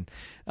season,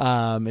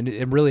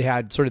 and really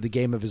had sort of the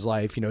game of his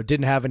life.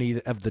 Didn't have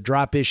any of the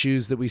drop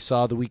issues that we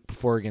saw the week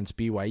before against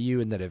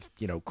BYU, and that have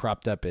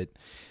cropped up at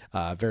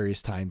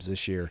various times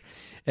this year.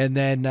 And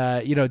then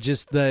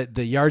just the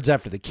yards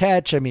after the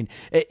catch. I mean,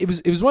 it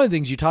was one of the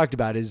things you talked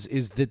about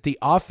is that the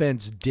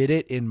offense did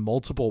it in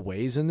multiple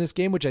ways in this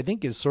game, which I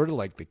think is sort of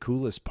like the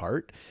coolest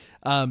part.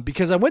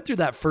 Because I went through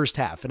that first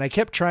half and I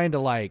kept trying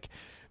to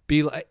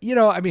be like,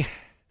 I mean,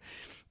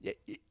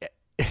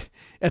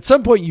 at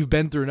some point you've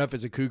been through enough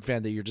as a Coug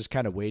fan that you're just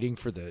kind of waiting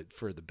for the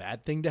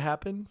bad thing to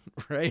happen.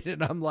 Right.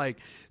 And I'm like,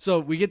 so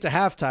we get to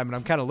halftime and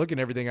I'm kind of looking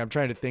at everything. I'm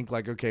trying to think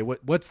okay,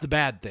 what's the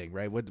bad thing,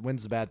 right?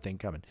 When's the bad thing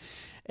coming?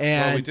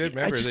 And we did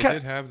remember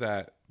did have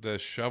the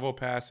shovel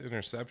pass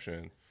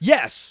interception.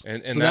 Yes.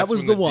 And so that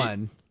was the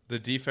one. the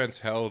defense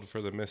held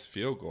for the missed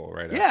field goal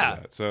right Yeah.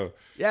 after that. So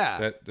Yeah.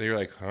 that you're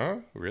like, huh,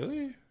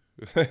 really?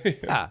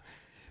 Yeah.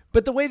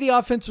 But the way the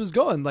offense was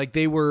going, like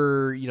they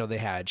were, they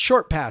had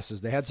short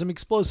passes, they had some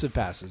explosive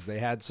passes, they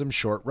had some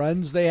short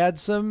runs, they had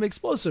some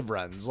explosive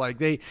runs. Like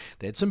they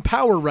had some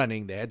power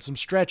running, they had some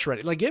stretch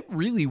running. Like it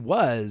really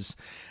was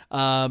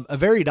a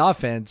varied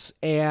offense.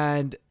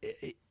 And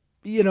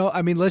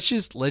let's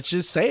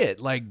just say it.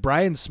 Like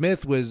Brian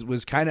Smith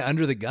was kind of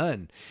under the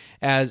gun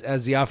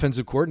as the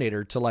offensive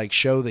coordinator to like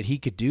show that he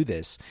could do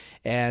this.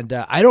 And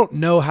I don't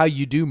know how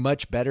you do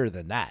much better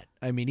than that.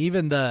 I mean,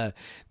 even the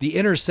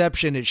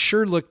interception, it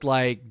sure looked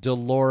like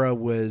DeLaura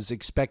was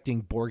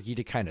expecting Borghi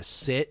to kind of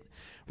sit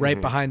right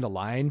behind the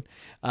line,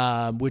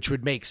 which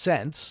would make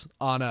sense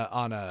on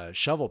a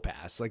shovel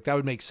pass. Like that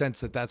would make sense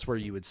that that's where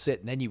you would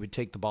sit, and then you would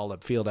take the ball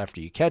upfield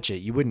after you catch it.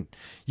 You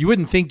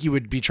wouldn't think you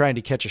would be trying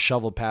to catch a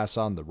shovel pass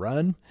on the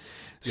run.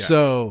 Yeah.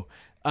 So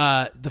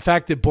the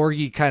fact that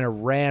Borghi kind of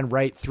ran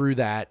right through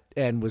that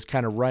and was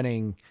kind of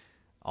running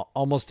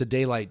almost to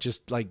daylight,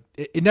 just like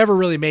it never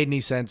really made any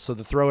sense. So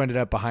the throw ended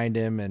up behind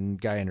him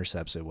and guy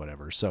intercepts it,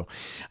 whatever. So,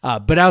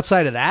 but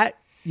outside of that,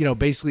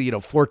 basically,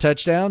 4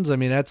 touchdowns. I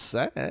mean, that's,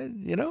 I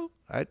don't know.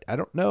 I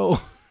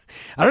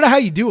don't know how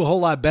you do a whole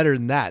lot better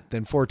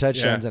than 4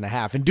 touchdowns and a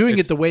half and doing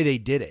it the way they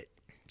did it.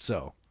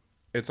 So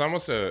it's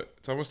almost a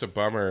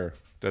bummer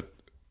that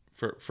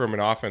from an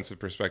offensive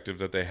perspective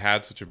that they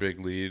had such a big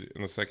lead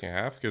in the second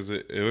half, because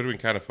it would have been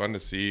kind of fun to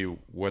see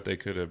what they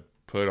could have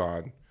put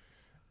on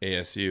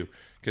ASU,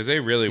 because they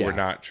really were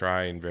not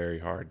trying very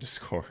hard to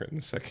score in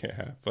the second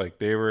half. Like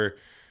they were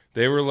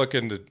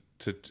looking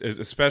to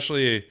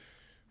especially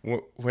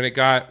when it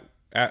got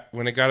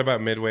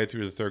about midway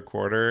through the third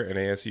quarter and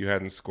ASU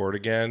hadn't scored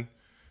again,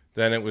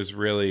 then it was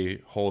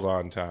really hold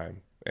on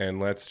time and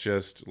let's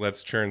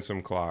churn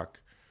some clock.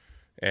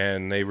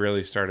 And they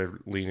really started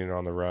leaning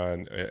on the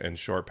run and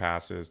short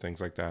passes,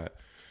 things like that.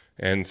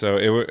 And so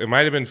it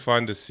might have been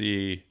fun to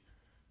see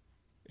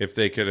if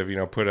they could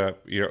have, put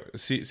up,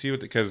 see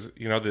what, because,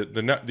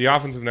 the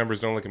offensive numbers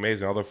don't look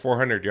amazing. Although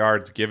 400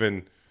 yards,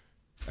 given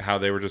how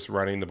they were just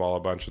running the ball a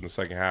bunch in the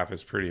second half,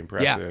 is pretty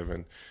impressive. Yeah.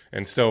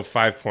 And still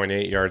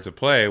 5.8 yards of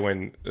play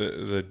when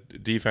the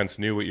defense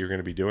knew what you're going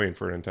to be doing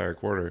for an entire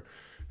quarter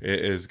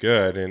is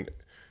good. And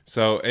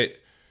so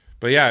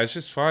but yeah, it's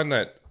just fun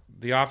that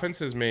the offense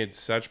has made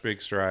such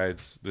big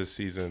strides this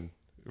season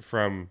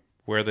from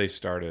where they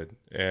started.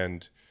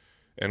 And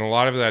a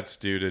lot of that's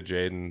due to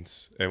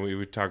Jaden's, and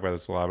we talk about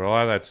this a lot, but a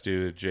lot of that's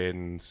due to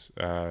Jaden's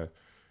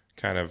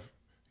kind of,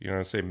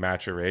 say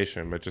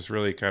maturation, but just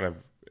really kind of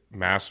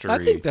mastery. I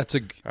think that's a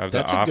good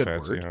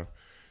word.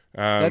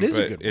 That is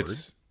a good word.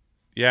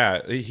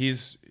 Yeah,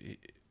 he's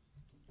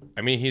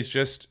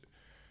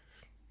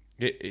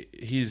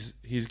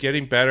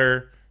getting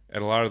better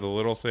at a lot of the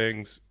little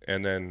things,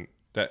 and then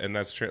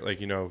that's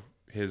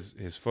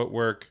his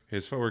footwork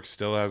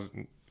still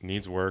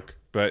needs work,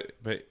 but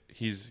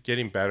he's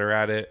getting better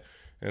at it,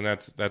 and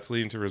that's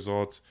leading to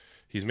results.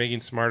 He's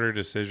making smarter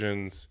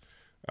decisions.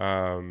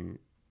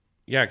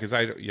 Because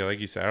like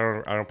you said,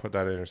 I don't put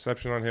that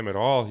interception on him at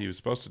all. He was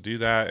supposed to do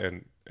that,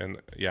 and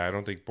I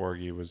don't think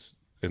Borghi was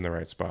in the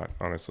right spot,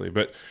 honestly.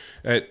 But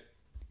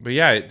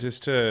yeah,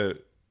 just to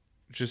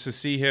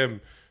see him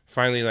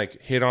finally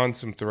like hit on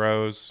some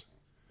throws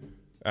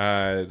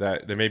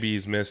that maybe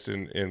he's missed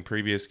in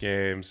previous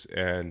games,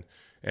 and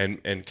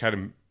kind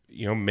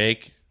of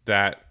make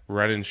that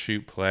run and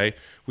shoot play.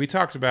 We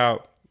talked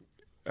about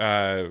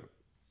when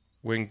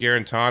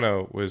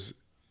Garantano was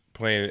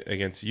playing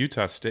against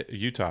Utah,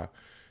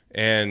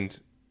 and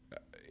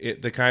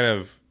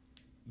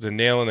the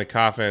nail in the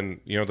coffin,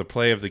 the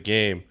play of the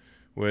game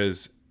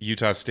was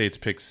Utah State's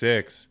pick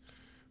 6,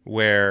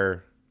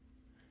 where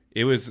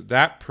it was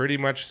that pretty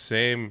much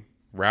same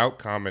route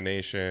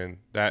combination,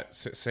 that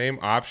same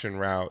option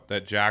route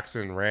that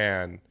Jackson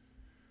ran.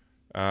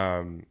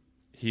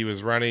 He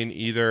was running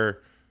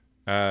either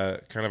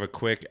kind of a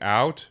quick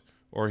out,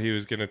 or he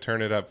was going to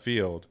turn it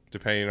upfield,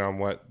 depending on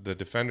what the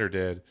defender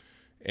did.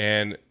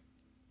 And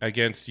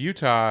against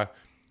Utah,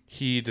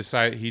 he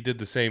did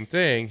the same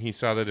thing. He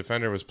saw the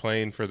defender was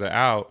playing for the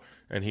out,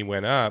 and he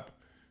went up.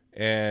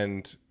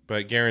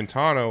 But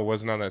Garantano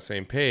wasn't on that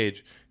same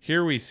page.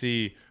 Here we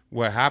see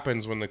what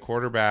happens when the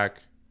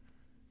quarterback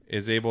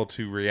is able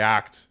to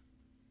react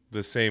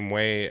the same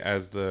way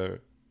as the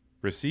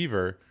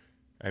receiver.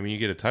 I mean, you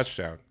get a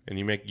touchdown and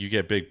you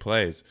get big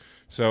plays.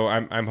 So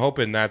I'm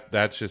hoping that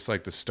that's just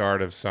like the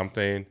start of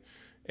something,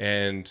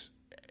 and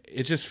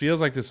it just feels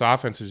like this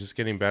offense is just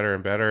getting better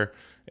and better.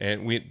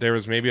 And there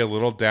was maybe a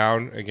little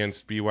down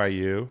against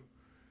BYU.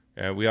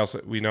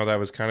 We know that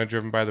was kind of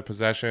driven by the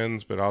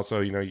possessions, but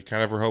also, you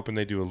kind of were hoping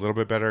they do a little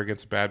bit better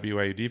against a bad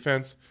BYU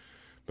defense.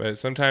 But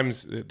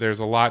sometimes there's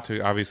a lot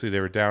to, obviously they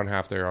were down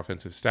half their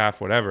offensive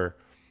staff, whatever.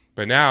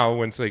 But now,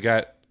 once they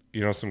got,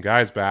 some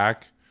guys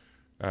back,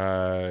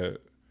 Brian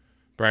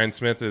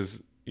Smith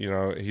is,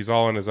 he's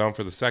all on his own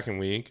for the second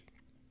week.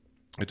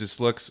 It just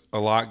looks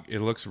it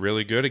looks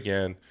really good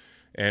again.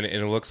 And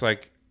it looks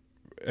like,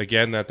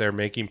 again, that they're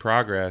making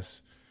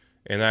progress.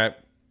 And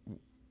that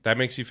that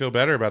makes you feel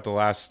better about the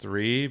last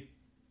three,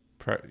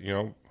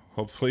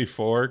 hopefully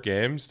 4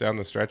 games down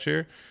the stretch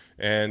here.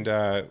 And,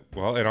 and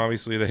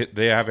obviously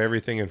they have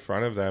everything in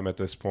front of them at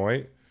this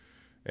point.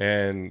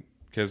 And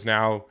because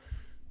now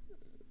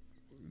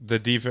the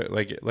defense,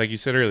 like you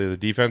said earlier, the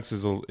defense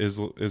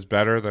is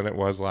better than it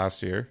was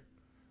last year.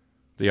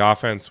 The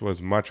offense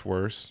was much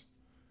worse.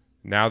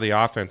 Now the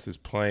offense is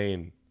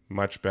playing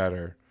much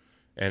better,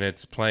 and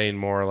it's playing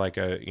more like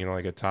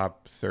a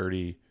top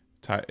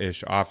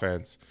 30-ish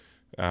offense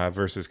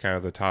versus kind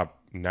of the top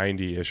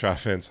 90-ish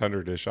offense,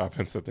 100-ish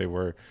offense that they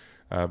were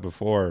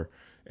before.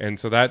 And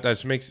so that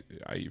just makes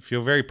I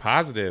feel very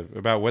positive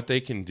about what they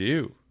can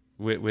do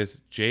with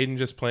Jaden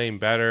just playing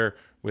better,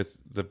 with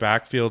the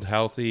backfield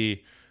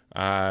healthy,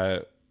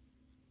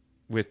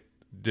 with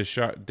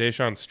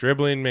Deshaun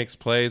Stribling makes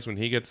plays when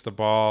he gets the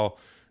ball.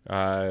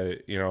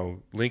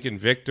 Lincoln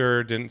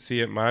Victor didn't see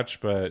it much,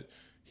 but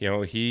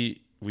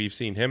we've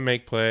seen him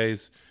make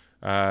plays.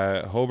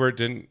 Hobart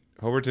didn't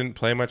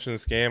play much in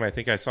this game. I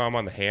think I saw him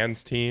on the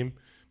hands team,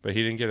 but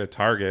he didn't get a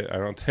target, I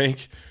don't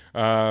think.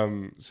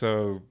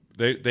 So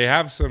they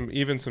have some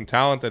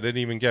talent that didn't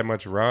even get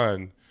much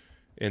run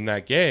in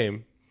that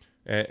game,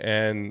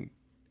 and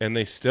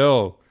they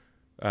still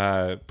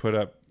put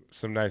up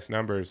some nice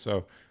numbers.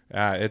 So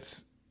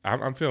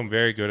I'm feeling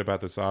very good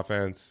about this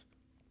offense,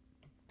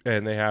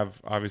 and they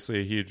have obviously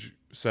a huge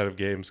set of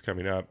games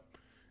coming up,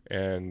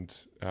 and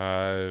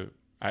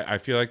I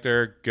feel like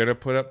they're gonna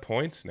put up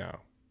points now.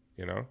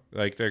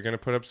 They're gonna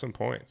put up some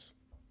points.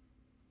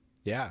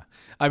 Yeah.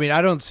 I mean,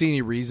 I don't see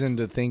any reason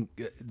to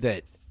think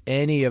that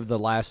any of the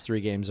last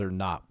 3 games are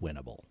not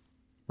winnable,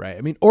 right?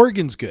 I mean,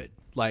 Oregon's good.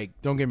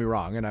 Like, don't get me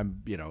wrong. And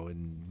I'm,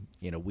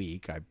 in a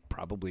week, I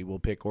probably will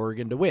pick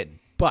Oregon to win.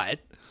 But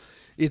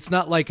it's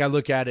not like I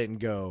look at it and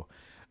go,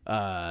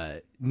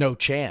 no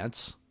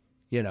chance,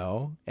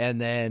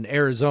 and then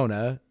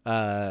Arizona,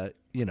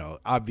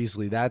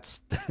 obviously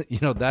that's,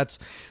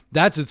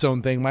 that's its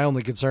own thing. My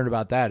only concern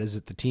about that is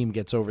that the team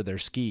gets over their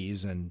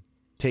skis and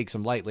takes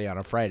them lightly on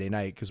a Friday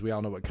night, because we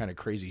all know what kind of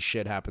crazy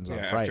shit happens on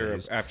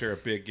Fridays after a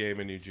big game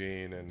in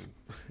Eugene and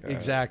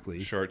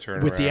exactly short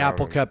turnaround with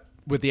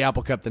the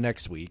Apple Cup the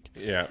next week.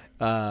 Yeah.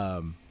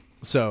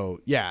 So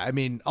yeah, I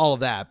mean all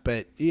of that,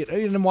 but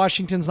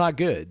Washington's not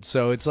good.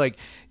 So it's like,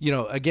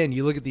 again,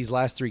 you look at these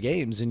last 3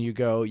 games and you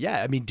go,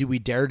 yeah, I mean, do we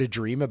dare to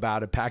dream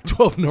about a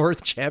Pac-12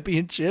 North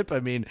championship?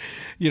 I mean,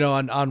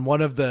 on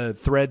one of the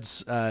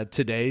threads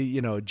today,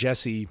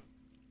 Jesse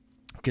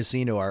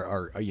Casino,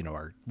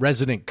 our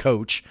resident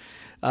coach,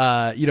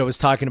 was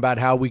talking about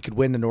how we could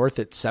win the North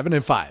at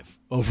 7-5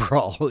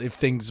 overall if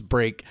things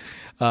break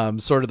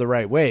sort of the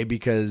right way,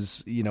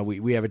 because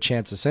we have a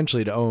chance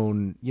essentially to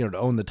own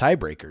the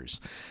tiebreakers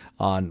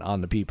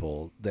on the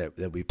people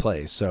that we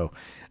play. So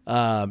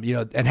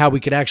and how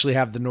we could actually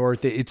have the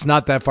North. It's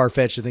not that far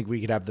fetched to think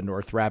we could have the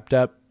North wrapped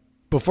up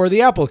before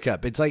the Apple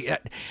Cup. It's like,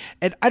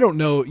 and I don't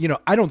know,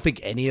 I don't think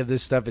any of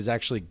this stuff is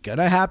actually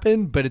gonna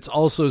happen, but it's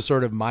also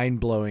sort of mind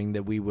blowing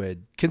that we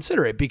would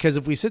consider it, because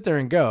if we sit there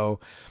and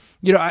go,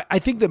 I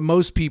think that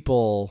most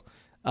people,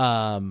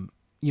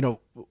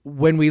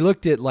 when we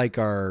looked at like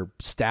our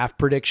staff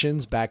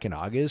predictions back in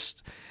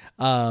August,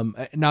 now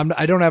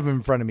I don't have them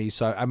in front of me,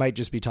 so I might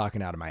just be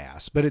talking out of my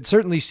ass, but it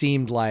certainly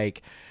seemed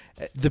like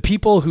the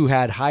people who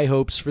had high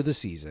hopes for the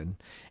season,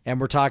 and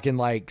we're talking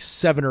like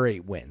 7 or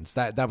 8 wins,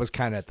 that was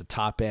kind of at the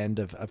top end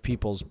of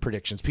people's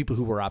predictions, people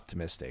who were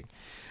optimistic.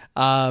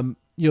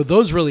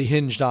 Those really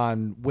hinged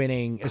on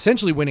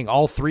essentially winning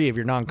all 3 of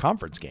your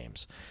non-conference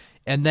games,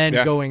 and then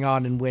going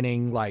on and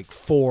winning like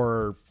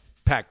 4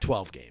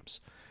 Pac-12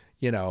 games.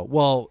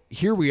 Well,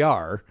 here we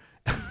are.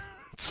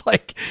 It's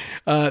like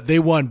they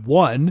won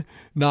 1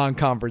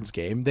 non-conference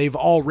game. They've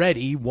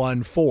already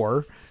won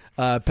 4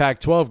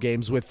 Pac-12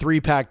 games with 3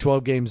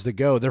 Pac-12 games to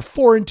go. They're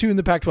 4-2 in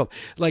the Pac-12.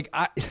 Like,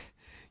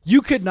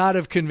 you could not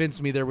have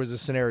convinced me there was a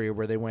scenario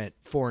where they went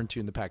 4-2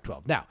 in the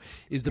Pac-12. Now,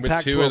 is the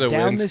Pac-12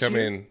 down this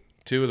year?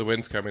 2 of the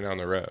wins coming on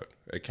the road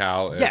at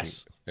Cal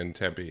and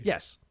Tempe.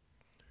 Yes,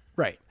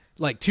 right.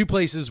 Like 2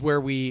 places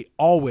where we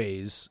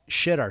always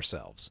shit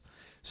ourselves.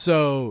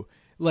 So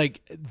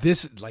like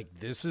this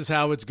is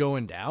how it's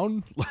going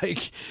down.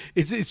 Like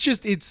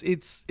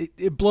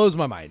it blows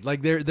my mind.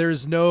 Like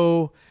there's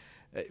no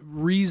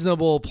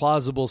reasonable,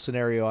 plausible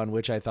scenario on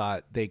which I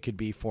thought they could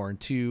be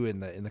 4-2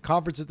 in the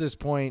conference at this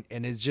point.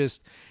 And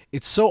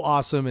it's so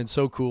awesome and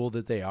so cool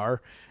that they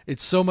are.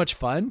 It's so much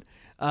fun.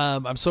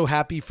 I'm so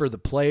happy for the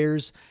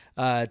players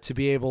to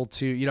be able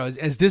to,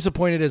 as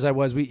disappointed as I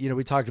was,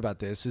 we talked about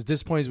this, as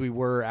disappointed as we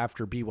were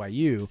after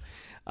BYU,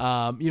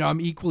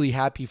 I'm equally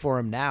happy for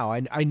him now.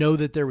 I know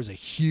that there was a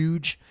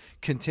huge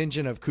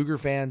contingent of Cougar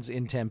fans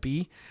in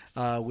Tempe,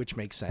 which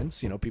makes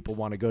sense. People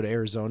want to go to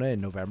Arizona in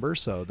November,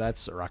 so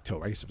or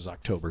October. I guess it was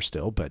October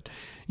still, but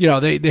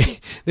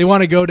they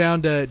want to go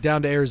down to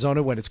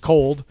Arizona when it's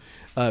cold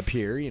up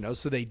here.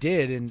 So they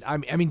did, and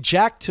I mean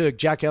Jack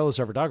Ellis,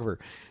 our photographer,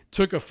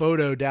 took a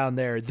photo down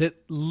there that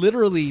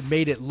literally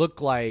made it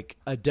look like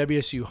a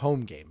WSU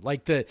home game.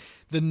 Like the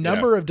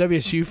number of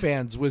WSU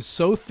fans was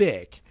so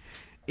thick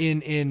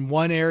in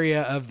one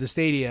area of the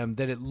stadium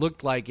that it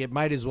looked like it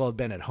might as well have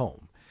been at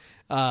home.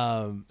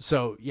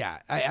 So yeah,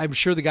 I'm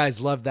sure the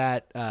guys love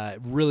that.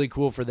 Really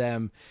cool for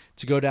them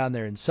to go down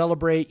there and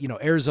celebrate. You know,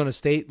 Arizona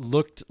State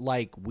looked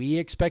like we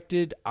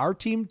expected our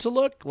team to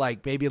look,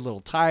 like maybe a little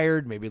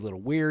tired, maybe a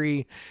little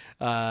weary,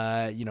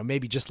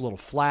 maybe just a little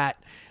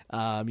flat,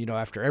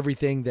 after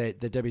everything that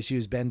WSU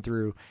has been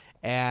through.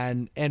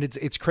 And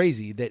it's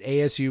crazy that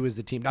ASU is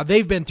the team. Now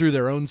they've been through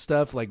their own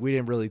stuff. Like we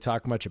didn't really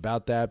talk much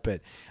about that,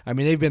 but I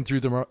mean, they've been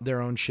through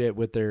their own shit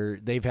with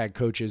they've had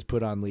coaches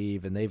put on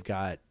leave, and they've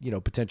got,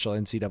 potential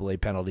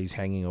NCAA penalties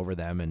hanging over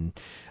them. And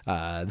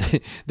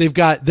they've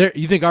got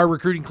you think our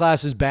recruiting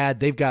class is bad.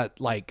 They've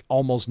got like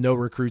almost no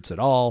recruits at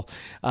all.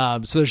 So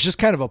there's just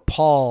kind of a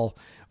pall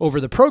over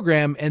the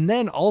program. And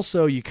then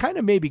also you kind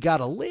of maybe got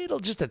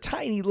just a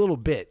tiny little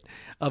bit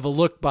of a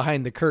look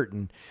behind the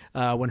curtain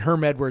when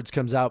Herm Edwards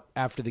comes out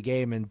after the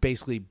game and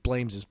basically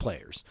blames his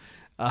players.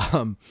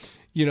 Like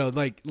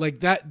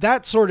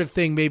that sort of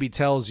thing maybe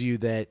tells you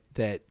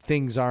that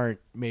things aren't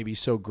maybe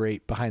so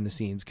great behind the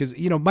scenes. Cause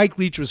Mike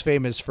Leach was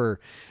famous for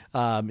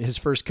his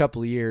first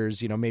couple of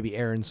years, maybe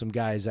airing some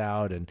guys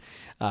out and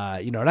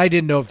I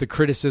didn't know if the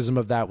criticism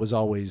of that was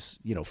always,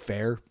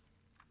 fair,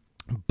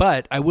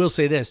 but I will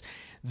say this,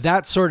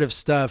 that sort of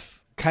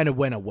stuff kind of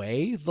went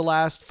away the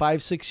last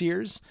 5-6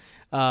 years.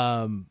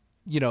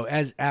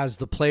 As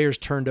the players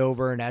turned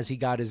over and as he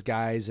got his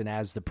guys and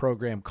as the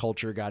program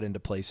culture got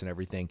into place and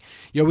everything,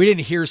 we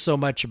didn't hear so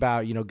much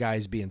about,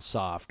 guys being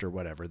soft or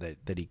whatever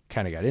that he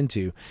kind of got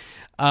into.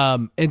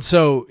 And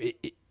so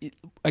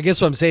I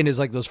guess what I'm saying is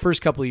like those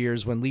first couple of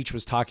years when Leach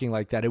was talking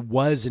like that, it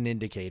was an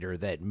indicator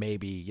that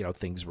maybe,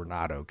 things were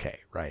not okay.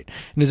 Right.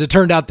 And as it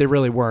turned out, they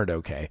really weren't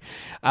okay.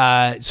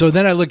 So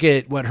then I look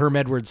at what Herm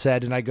Edwards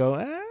said and I go,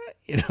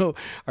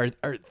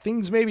 are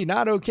things maybe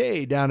not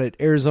okay down at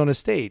Arizona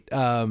State?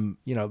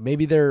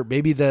 Maybe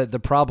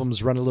the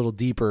problems run a little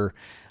deeper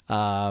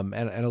and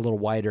a little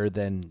wider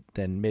than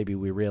maybe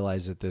we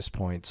realize at this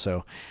point.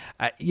 So,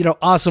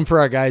 awesome for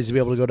our guys to be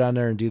able to go down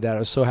there and do that. I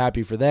was so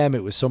happy for them.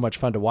 It was so much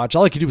fun to watch.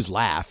 All I could do was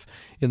laugh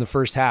in the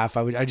first half.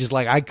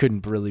 I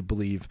couldn't really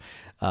believe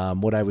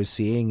what I was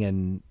seeing.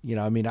 And,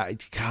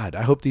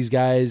 I hope these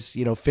guys,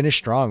 finish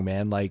strong,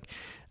 man.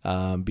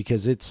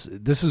 Because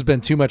this has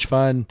been too much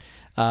fun.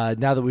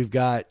 Now that we've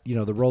got, the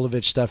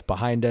Rolovich stuff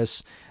behind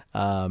us,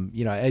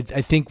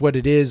 I think what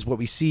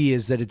we see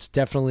is that it's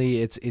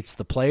definitely, it's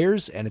the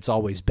players and it's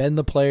always been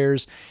the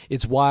players.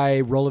 It's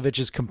why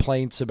Rolovich's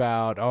complaints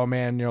about, oh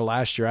man,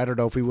 last year, I don't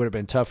know if we would have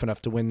been tough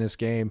enough to win this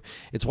game.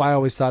 It's why I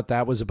always thought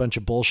that was a bunch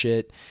of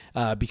bullshit,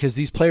 because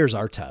these players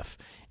are tough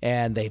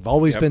and they've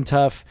always been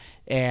tough.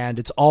 And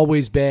it's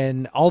always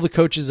been, all the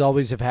coaches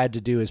always have had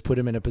to do is put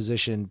them in a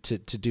position to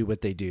do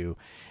what they do.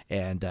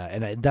 And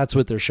that's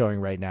what they're showing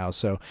right now.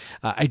 So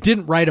I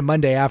didn't write a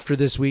Monday after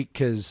this week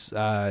because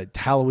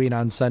Halloween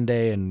on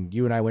Sunday and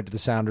you and I went to the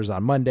Sounders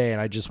on Monday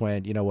and I just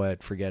went, you know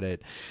what, forget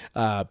it.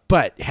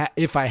 But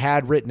if I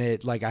had written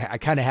it, like I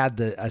kind of had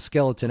a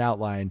skeleton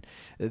outline,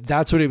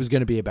 that's what it was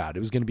going to be about. It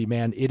was going to be,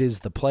 man, it is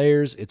the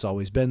players. It's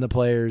always been the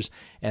players.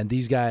 And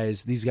these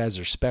guys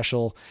are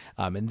special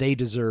and they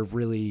deserve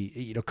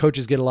really,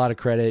 coaches get a lot of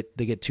credit.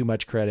 They get too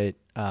much credit.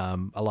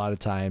 A lot of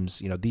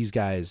times, these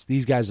guys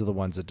are the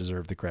ones that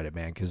deserve the credit,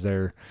 man, because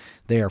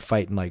they are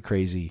fighting like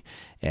crazy,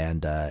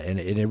 and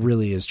it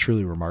really is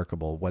truly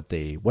remarkable what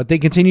they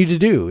continue to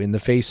do in the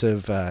face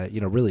of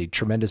really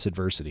tremendous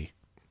adversity.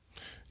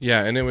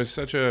 Yeah, and it was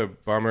such a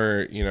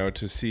bummer,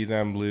 to see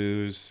them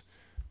lose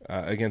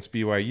against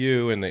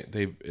BYU, and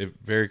it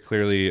very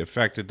clearly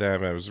affected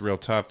them. It was real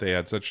tough. They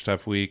had such a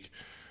tough week,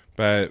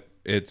 but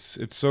it's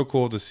so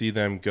cool to see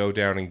them go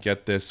down and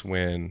get this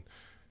win.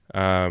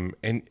 And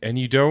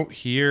you don't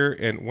hear,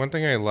 and one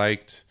thing I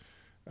liked,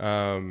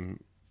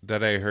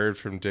 that I heard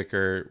from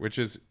Dicker, which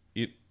is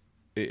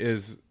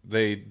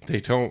they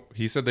don't,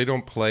 he said they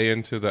don't play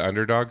into the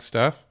underdog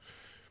stuff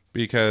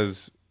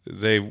because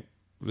they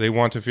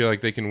want to feel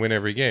like they can win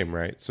every game.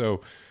 Right.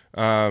 So,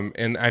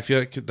 and I feel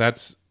like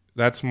that's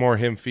more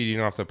him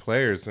feeding off the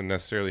players than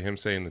necessarily him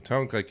saying the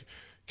tone,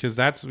 cause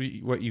that's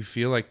what you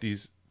feel like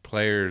these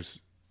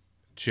players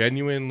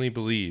genuinely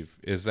believe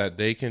is that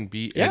they can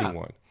beat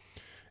anyone.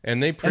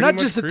 And they pretty and not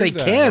much just that they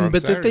proved can,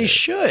 but Saturday. that they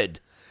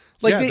should.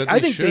 Like Yeah,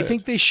 they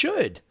think they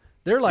should.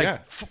 They're like, Yeah.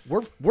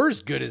 we're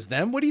as good as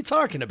them. What are you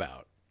talking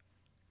about?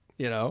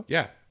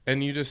 Yeah,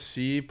 and you just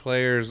see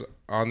players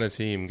on the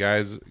team,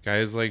 guys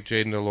like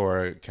Jaden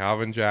Delora,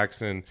 Calvin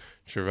Jackson,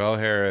 Travell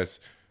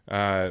Harris,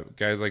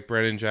 guys like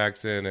Brennan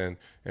Jackson and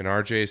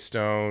RJ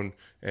Stone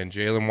and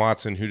Jalen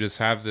Watson, who just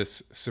have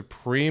this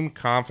supreme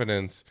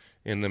confidence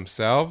in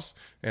themselves,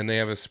 and they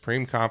have a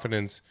supreme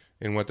confidence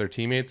in what their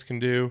teammates can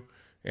do.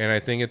 And I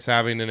think it's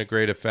having a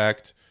great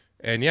effect.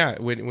 And yeah,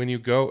 when you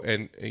go,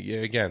 and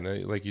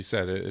again, like you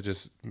said, it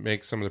just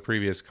makes some of the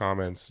previous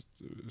comments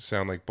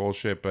sound like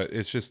bullshit, but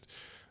it's just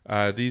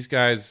these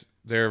guys,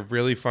 they're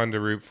really fun to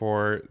root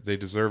for. They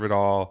deserve it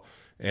all.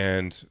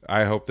 And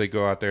I hope they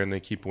go out there and they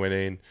keep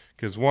winning.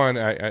 Because one,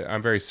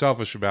 I'm very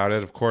selfish about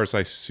it. Of course,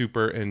 I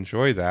super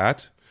enjoy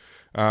that.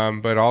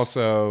 But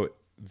also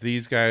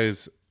these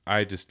guys,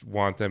 I just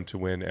want them to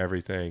win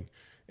everything.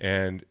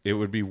 And it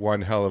would be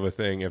one hell of a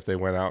thing if they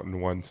went out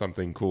and won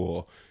something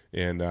cool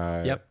in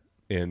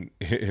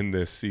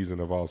this season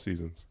of all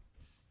seasons.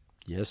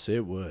 Yes,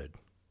 it would.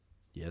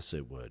 Yes,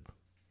 it would.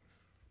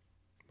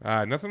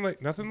 Nothing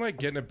like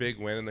getting a big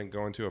win and then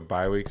going to a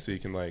bye week so you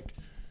can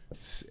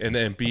and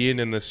then being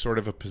in this sort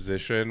of a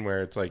position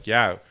where it's like,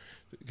 yeah,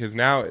 because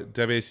now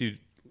WSU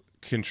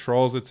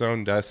controls its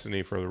own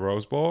destiny for the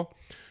Rose Bowl.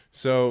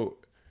 So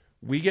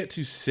we get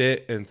to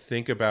sit and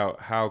think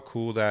about how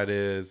cool that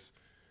is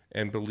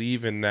and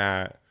believe in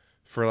that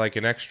for like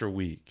an extra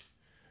week,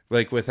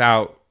 like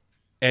without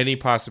any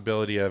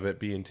possibility of it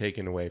being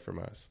taken away from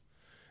us.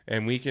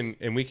 And we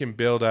can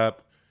build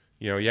up,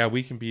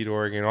 we can beat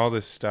Oregon, all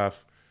this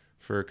stuff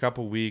for a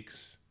couple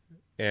weeks.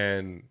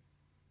 And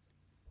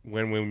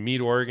when we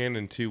meet Oregon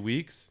in 2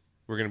 weeks,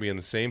 we're going to be in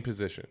the same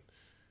position.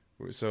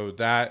 So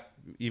that,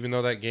 even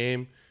though that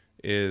game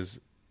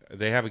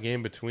they have a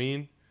game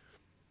between,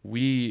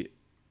 we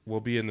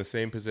will be in the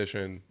same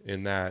position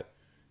in that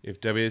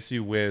if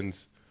WSU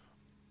wins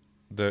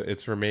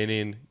its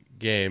remaining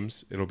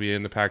games, it'll be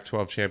in the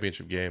Pac-12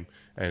 championship game,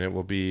 and it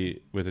will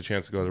be with a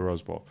chance to go to the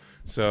Rose Bowl.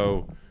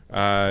 So,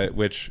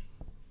 which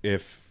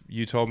if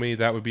you told me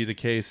that would be the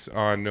case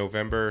on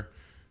November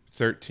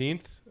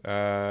 13th,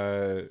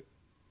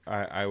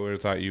 I would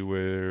have thought you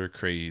were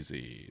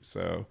crazy.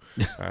 So,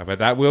 but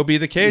that will be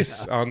the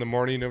case on the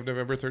morning of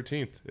November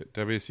 13th.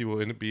 WSU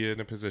will be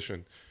in a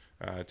position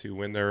to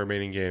win their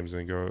remaining games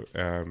and go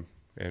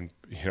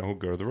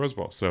go to the Rose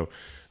Bowl. So,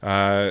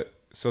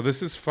 so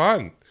this is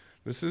fun.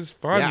 This is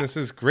fun. Yeah. This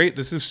is great.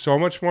 This is so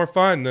much more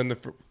fun than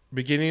the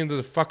beginning of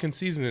the fucking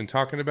season and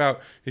talking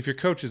about if your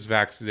coach is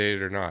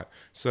vaccinated or not.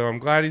 So I'm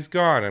glad he's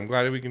gone. I'm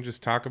glad we can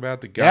just talk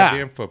about the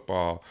goddamn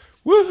football.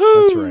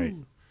 Woohoo! That's right.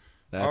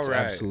 That's All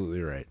right.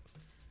 absolutely right.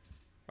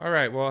 All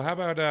right. Well, how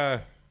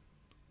about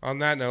on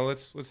that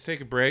note, let's take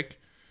a break,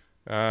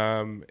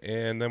 and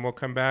then we'll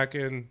come back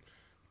and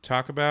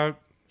talk about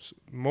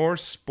more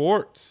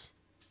sports.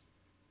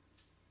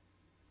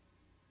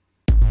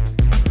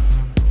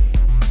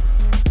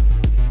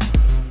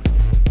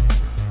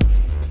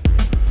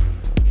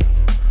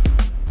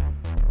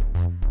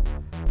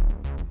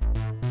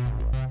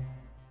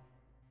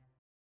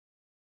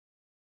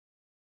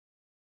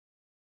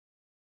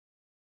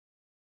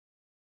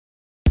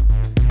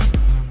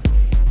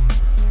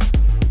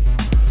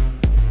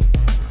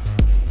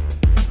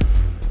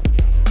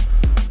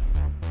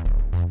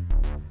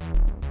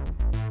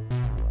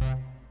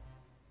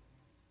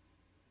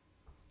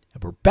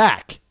 And we're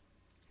back.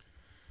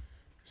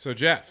 So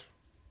Jeff,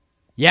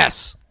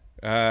 Yes.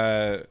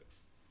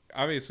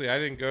 obviously I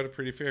didn't go to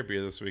Pretty Fair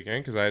Beer this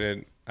weekend because I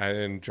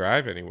didn't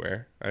drive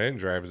anywhere. I didn't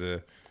drive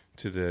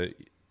to the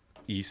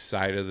east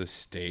side of the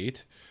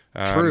state.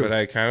 True. But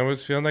I kind of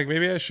was feeling like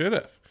maybe I should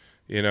have,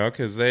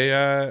 because they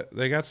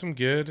got some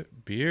good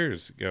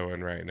beers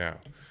going right now.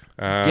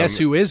 Guess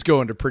who is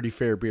going to Pretty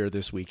Fair Beer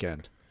this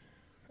weekend?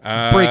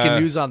 Breaking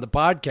news on the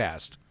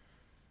podcast.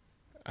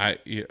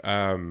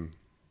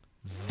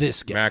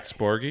 This guy. Max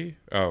Borghi?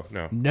 Oh,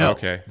 no. No.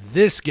 Okay.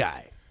 This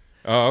guy.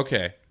 Oh,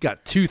 okay.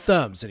 Got 2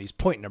 thumbs, and he's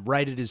pointing them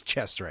right at his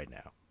chest right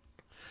now.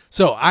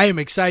 So I am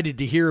excited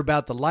to hear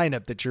about the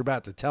lineup that you're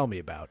about to tell me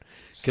about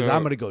because So-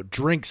 I'm going to go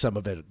drink some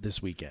of it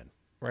this weekend.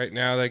 Right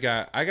now I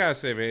gotta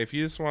say, man, if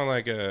you just want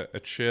like a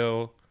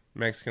chill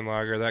Mexican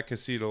lager, that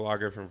Casita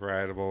lager from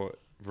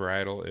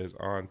Varietal is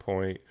on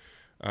point.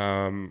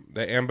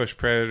 The Ambush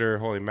Predator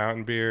Holy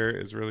Mountain beer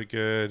is really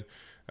good.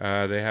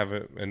 They have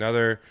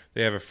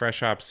a Fresh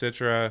Hop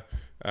Citra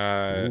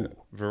Varietal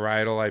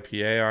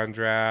IPA on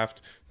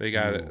draft. They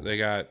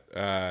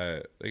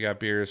got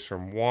beers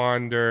from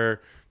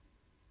Wander,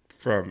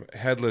 from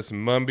Headless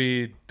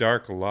Mumby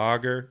Dark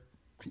Lager.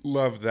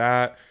 Love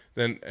that.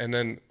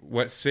 Then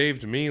what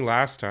saved me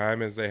last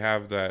time is they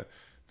have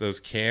those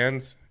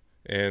cans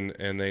and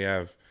they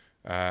have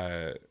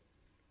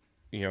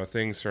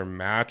things from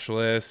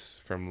Matchless,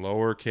 from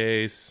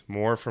Lowercase,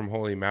 more from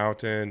Holy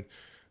Mountain,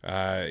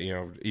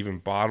 even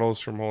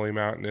bottles from Holy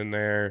Mountain in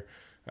there.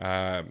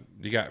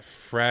 You got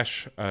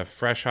fresh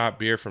hop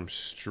beer from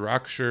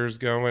Structures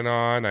going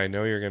on. I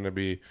know you're going to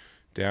be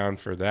down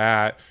for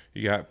that.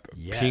 You got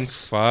Pink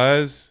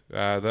Fuzz.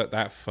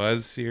 That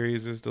Fuzz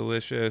series is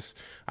delicious.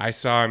 I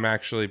saw him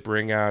actually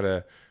bring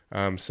out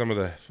some of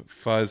the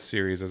Fuzz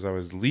series as I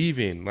was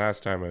leaving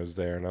last time I was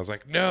there, and I was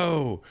like,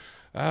 no,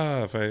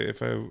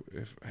 if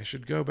I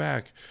should go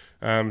back.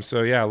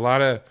 So yeah, a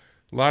lot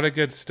of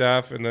good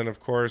stuff, and then of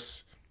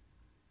course,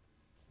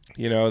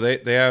 they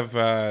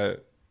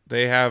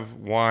have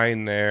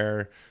wine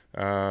there.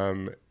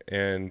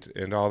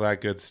 And all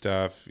that good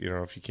stuff.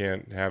 If you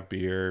can't have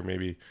beer,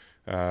 maybe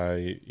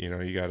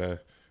you got a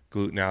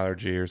gluten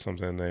allergy or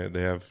something.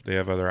 They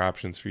have other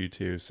options for you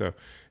too. So,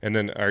 and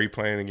then are you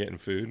planning on getting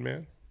food,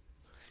 man?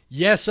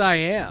 Yes, I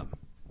am.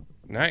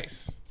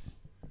 Nice.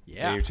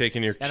 Yeah. And you're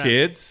taking your And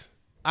kids?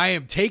 I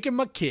am taking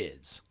my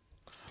kids.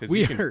 Because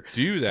you can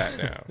do that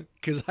now.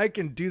 Because I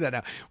can do that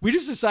now. We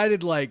just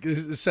decided,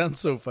 this sounds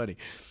so funny.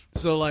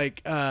 So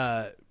like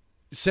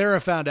Sarah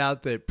found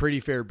out that Pretty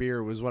Fair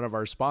Beer was one of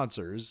our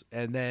sponsors,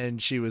 and then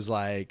she was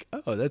like,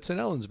 "Oh, that's in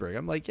Ellensburg."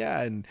 I'm like,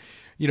 "Yeah," and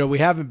we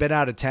haven't been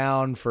out of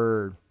town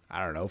for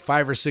I don't know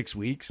 5 or 6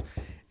 weeks,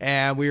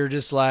 and we were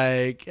just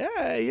like, "Yeah,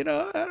 I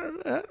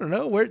don't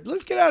know,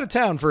 let's get out of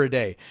town for a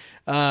day."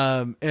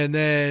 And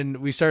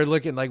then we started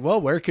looking like,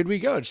 well, where could we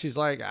go? And she's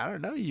like, I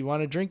don't know. You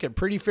want to drink a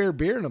Pretty Fair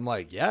Beer? And I'm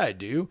like, yeah, I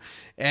do.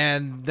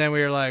 And then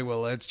we were like,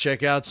 well, let's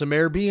check out some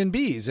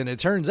Airbnbs. And it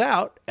turns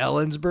out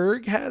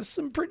Ellensburg has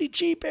some pretty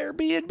cheap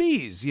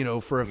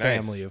Airbnbs, for a Nice.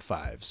 family of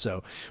 5.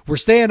 So we're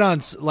staying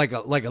on like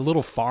a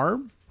little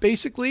farm,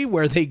 basically,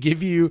 where they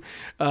give you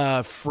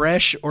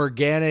fresh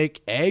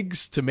organic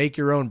eggs to make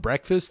your own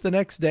breakfast the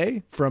next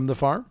day from the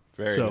farm.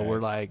 Very so nice. we're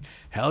like,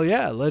 hell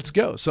yeah, let's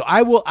go. So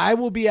I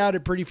will be out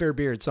at Pretty Fair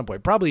Beer at some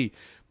point. Probably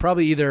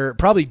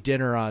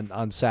dinner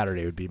on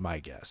Saturday would be my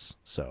guess.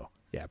 So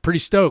yeah, pretty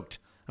stoked.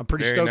 I'm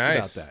pretty Very stoked nice.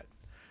 about that.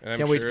 And I'm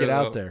Can't wait to sure get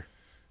out there.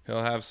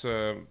 They'll have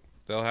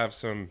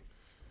something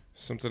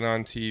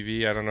on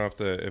TV. I don't know if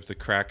the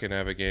Kraken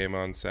have a game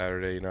on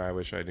Saturday. I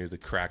wish I knew the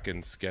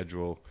Kraken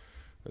schedule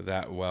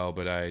that well,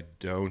 but I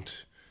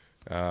don't.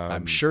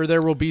 I'm sure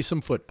there will be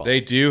some football. They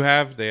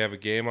have a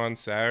game on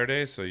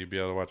Saturday, so you'll be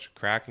able to watch a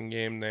Kraken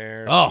game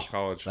there. Oh, some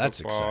college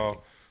that's football,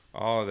 exciting.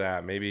 all of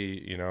that.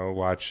 Maybe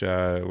watch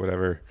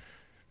whatever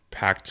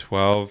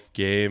Pac-12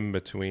 game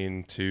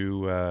between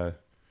two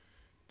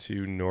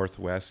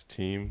Northwest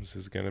teams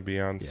is going to be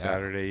on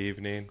Saturday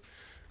evening.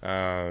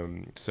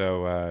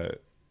 So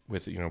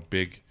with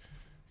big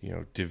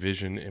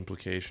division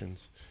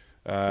implications.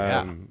 Do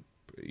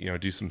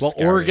some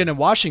scouting. Oregon and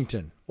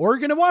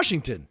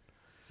Washington.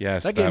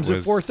 Yes, That game's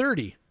was, at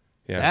 4:30.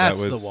 Yeah, That's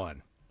that was the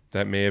one.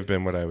 That may have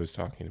been what I was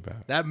talking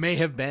about. That may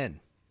have been.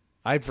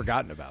 I'd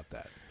forgotten about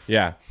that.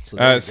 Yeah. So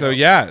there you So go.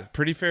 yeah,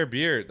 Pretty Fair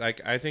Beer. Like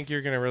I think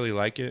you're gonna really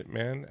like it,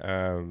 man.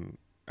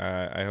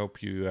 I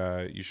hope you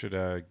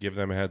should give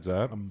them a heads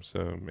up.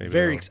 So maybe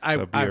they'll be I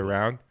will.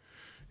 around.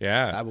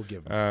 Yeah, I will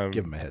give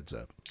them a heads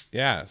up.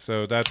 Yeah,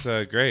 so that's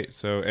great.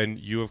 So, and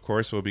you, of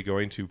course, will be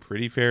going to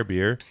Pretty Fair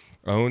Beer,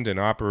 owned and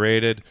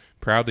operated,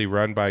 proudly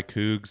run by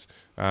Cougs,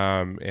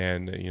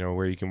 and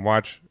where you can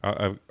watch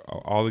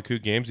all the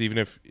Coug games. Even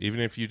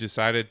if you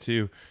decided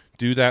to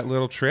do that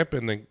little trip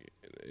and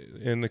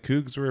the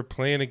Cougs were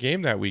playing a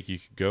game that week, you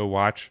could go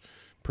watch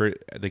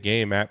the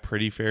game at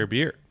Pretty Fair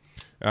Beer.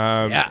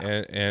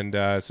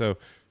 So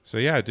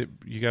yeah,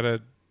 you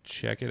gotta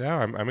check it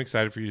out. I'm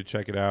excited for you to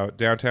check it out.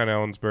 Downtown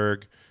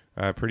Ellensburg.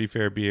 Pretty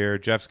Fair Beer.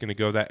 Jeff's going to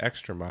go that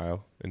extra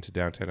mile into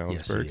downtown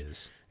Ellensburg. Yes, he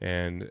is.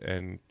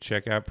 And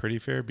check out Pretty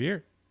Fair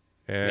Beer.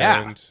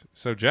 And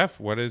so, Jeff,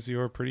 what is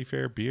your Pretty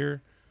Fair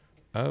Beer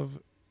of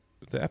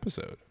the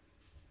episode?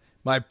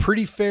 My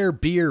Pretty Fair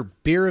beer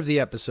of the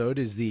episode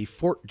is the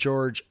Fort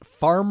George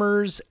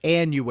Farmers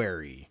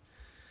Annuary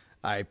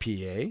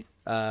IPA,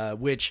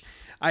 which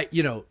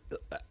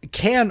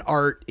can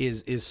art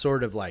is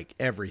sort of like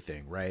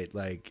everything, right?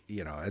 Like,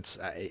 it's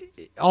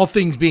all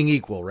things being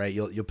equal, right?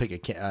 You'll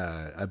pick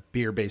a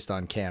beer based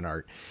on can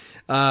art.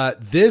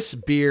 This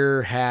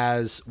beer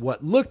has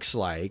what looks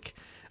like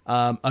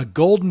a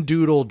golden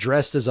doodle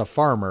dressed as a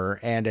farmer,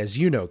 and as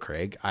you know,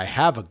 Craig, I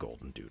have a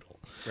golden doodle.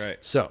 Right.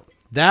 So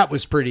that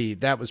was pretty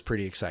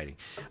exciting.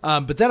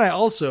 But then I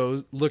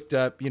also looked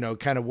up,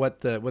 kind of what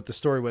the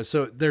story was.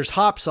 So there's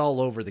hops all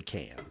over the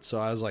can.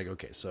 So I was like,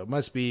 okay, so it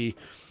must be,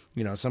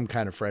 some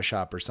kind of fresh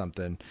hop or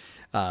something.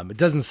 It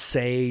doesn't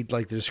say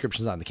like the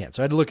description's on the can.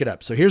 So I had to look it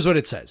up. So here's what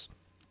it says,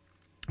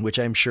 which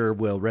I'm sure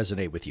will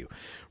resonate with you.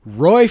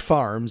 Roy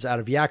Farms out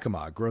of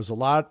Yakima grows a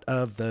lot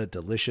of the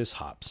delicious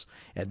hops.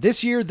 And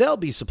this year, they'll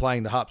be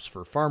supplying the hops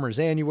for Farmers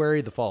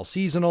Annuary, the fall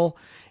seasonal.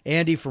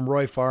 Andy from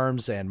Roy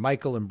Farms and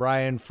Michael and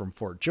Brian from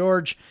Fort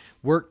George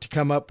worked to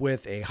come up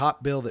with a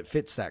hop bill that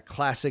fits that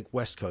classic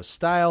West Coast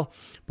style,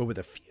 but with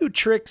a few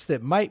tricks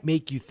that might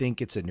make you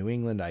think it's a New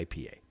England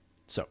IPA.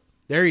 So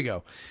there you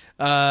go.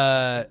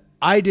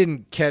 I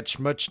didn't catch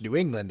much New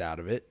England out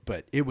of it,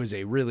 but it was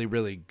a really,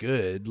 really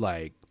good,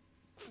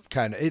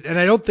 kind of, and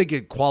I don't think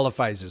it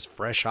qualifies as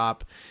fresh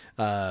hop,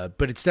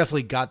 but it's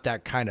definitely got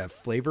that kind of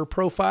flavor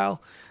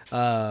profile.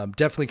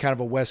 Definitely kind of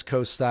a West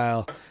Coast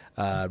style.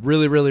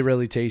 Really, really,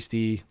 really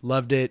tasty.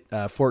 Loved it.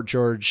 Fort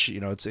George,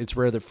 it's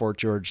rare that Fort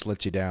George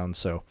lets you down.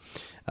 So,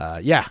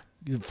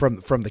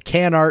 from the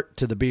can art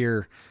to the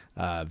beer,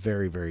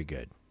 very, very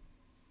good.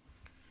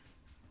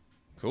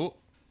 Cool.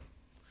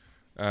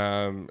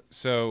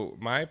 So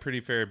my Pretty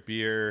Fair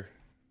beer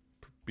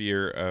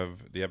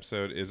of the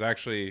episode is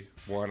actually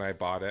one I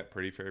bought at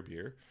Pretty Fair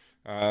Beer.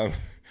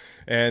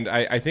 And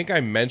I think I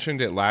mentioned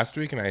it last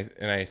week, and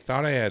I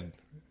thought I had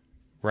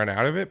run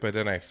out of it, but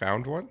then I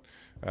found one.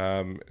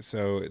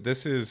 So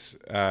this is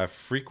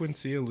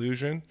Frequency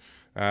Illusion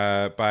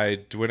by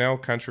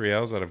Dwinell Country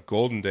Ales out of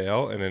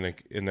Goldendale, and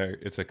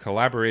it's a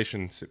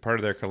collaboration, part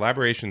of their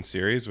collaboration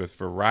series with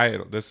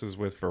Varietal. This is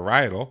with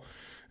Varietal,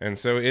 and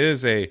so it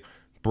is a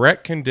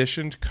Brett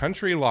conditioned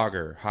country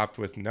lager hopped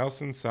with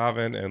Nelson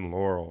Sauvin and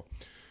Laurel.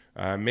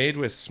 Made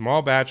with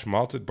small batch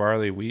malted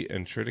barley, wheat,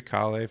 and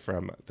triticale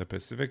from the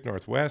Pacific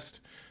Northwest.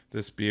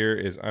 This beer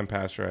is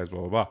unpasteurized,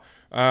 blah, blah,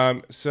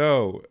 blah.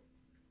 So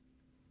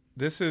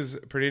this is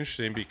pretty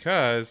interesting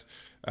because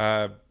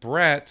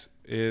Brett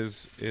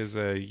is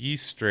a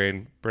yeast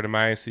strain,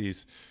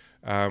 Brettanomyces,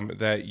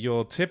 that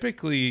you'll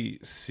typically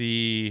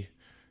see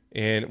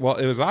in, well,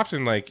 it was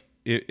often like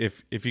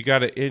if you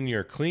got it in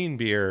your clean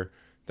beer,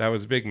 that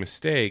was a big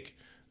mistake.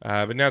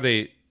 But now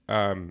they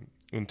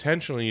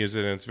intentionally use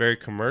it, and it's very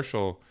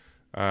commercial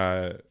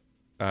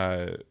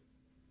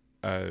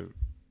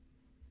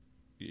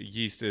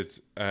yeast.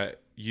 It's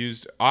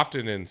used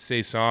often in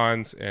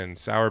saisons and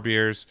sour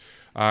beers.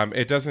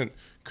 It doesn't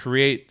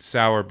create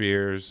sour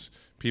beers.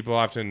 People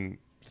often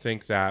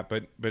think that,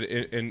 but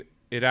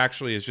it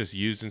actually is just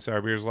used in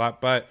sour beers a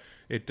lot. But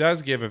it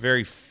does give a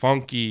very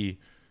funky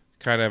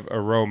kind of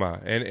aroma,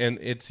 and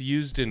it's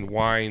used in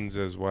wines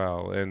as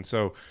well. And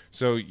so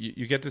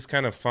you get this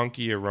kind of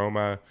funky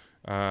aroma,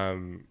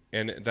 and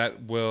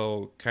that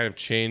will kind of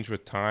change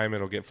with time.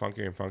 It'll get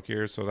funkier and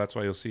funkier. So that's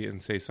why you'll see it in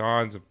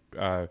saisons,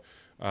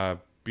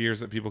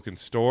 beers that people can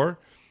store.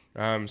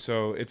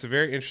 So it's a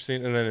very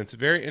interesting, and then it's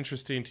very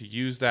interesting to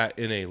use that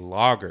in a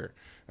lager.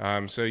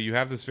 So you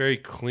have this very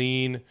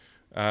clean,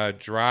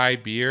 dry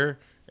beer,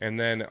 and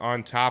then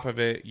on top of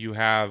it you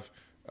have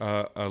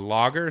a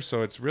lager.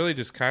 So it's really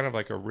just kind of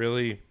like a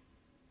really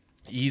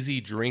easy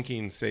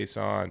drinking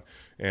saison,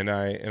 and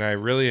I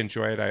really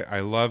enjoy it. I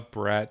love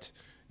Brett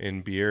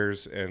in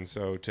beers, and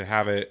so to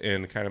have it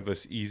in kind of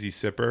this easy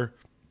sipper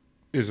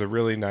is a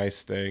really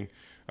nice thing.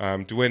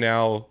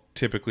 Dwinell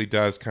typically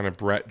does kind of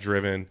Brett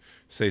driven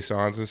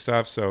saisons and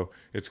stuff, so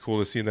it's cool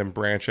to see them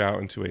branch out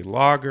into a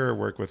lager,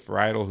 work with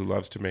Varietal, who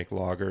loves to make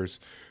lagers.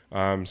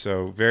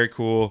 So very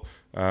cool.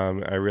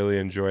 I really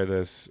enjoy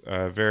this.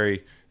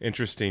 Very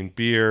interesting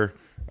beer.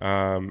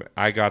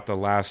 I got the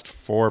last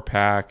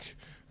 4-pack.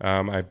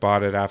 I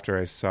bought it after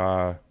I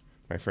saw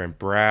my friend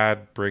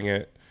Brad bring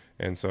it,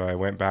 and so I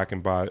went back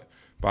and bought it.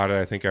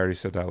 I think I already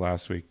said that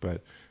last week,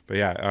 but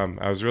yeah,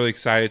 I was really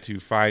excited to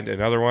find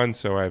another one,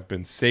 so I've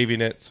been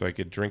saving it so I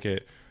could drink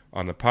it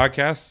on the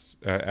podcast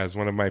as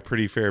one of my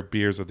Pretty Fair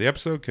beers of the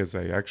episode, because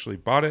I actually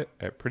bought it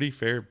at Pretty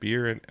Fair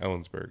Beer in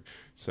Ellensburg.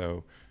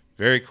 So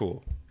very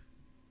cool.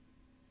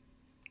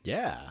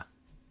 Yeah,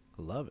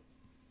 I love it.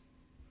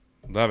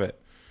 Love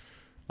it.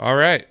 All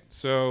right,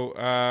 so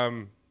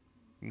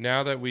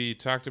now that we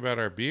talked about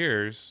our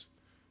beers,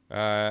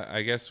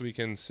 I guess we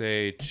can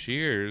say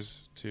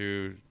cheers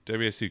to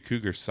WSU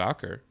Cougar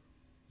soccer.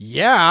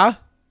 Yeah,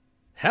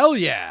 hell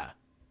yeah,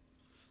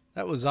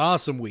 that was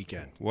awesome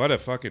weekend. What a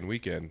fucking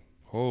weekend!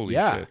 Holy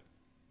Yeah. shit!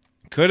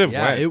 Could have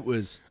went It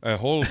was. a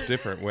whole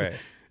different way.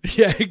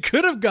 Yeah, it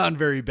could have gone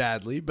very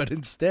badly, but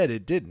instead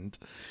it didn't.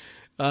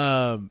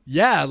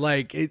 Yeah,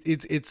 like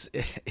it's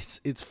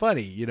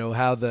funny, you know,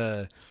 how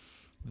the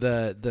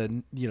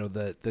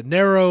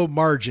narrow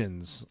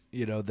margins,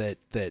 you know,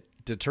 that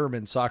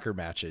determine soccer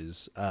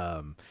matches.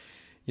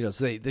 You know,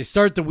 so they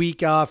start the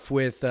week off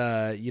with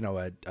a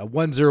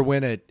 1-0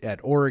 win at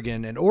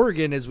Oregon, and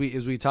Oregon, as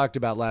we talked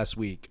about last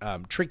week,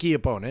 tricky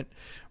opponent,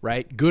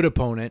 right? Good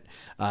opponent,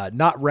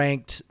 not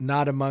ranked,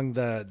 not among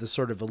the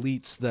sort of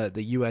elites, the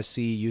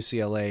USC,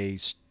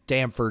 UCLA,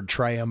 Stanford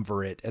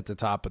triumvirate at the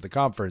top of the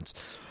conference,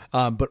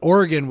 but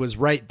Oregon was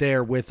right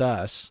there with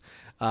us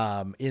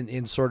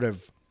in sort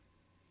of,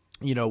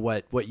 you know,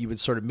 what you would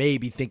sort of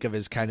maybe think of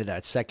as kind of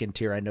that second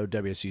tier. I know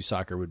WSU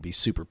soccer would be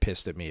super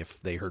pissed at me if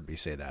they heard me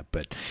say that,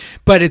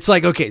 but it's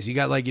like, okay, so you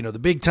got, like, you know, the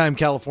big time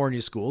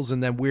California schools,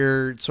 and then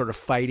we're sort of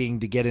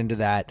fighting to get into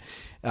that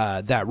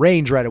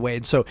range right away.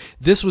 And so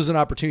this was an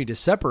opportunity to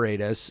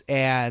separate us.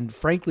 And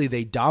frankly,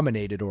 they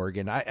dominated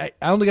Oregon. I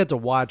only got to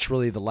watch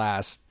really the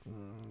last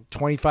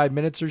 25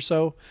 minutes or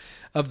so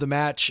of the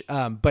match.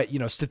 But, you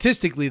know,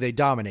 statistically they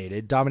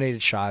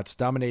dominated shots,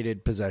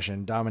 dominated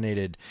possession,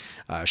 dominated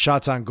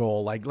shots on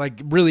goal,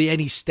 like really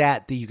any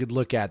stat that you could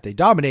look at, they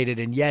dominated.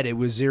 And yet it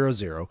was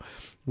 0-0,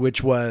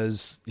 which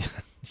was,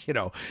 you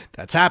know,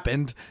 that's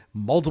happened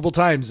multiple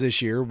times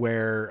this year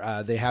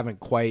where they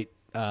haven't quite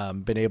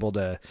been able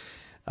to,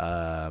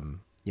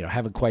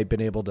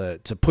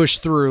 to push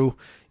through,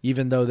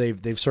 even though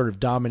they've sort of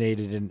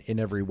dominated in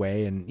every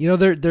way. And, you know,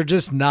 they're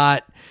just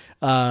not,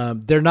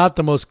 they're not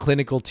the most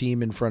clinical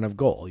team in front of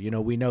goal. You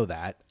know, we know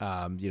that.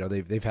 You know,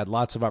 they've had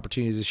lots of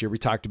opportunities this year. We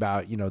talked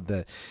about, you know,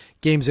 the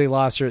games they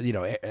lost, or, you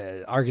know,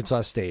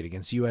 Arkansas State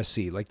against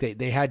USC. Like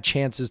they had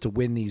chances to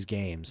win these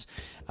games,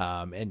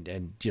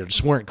 and you know,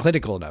 just weren't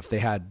clinical enough. They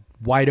had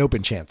wide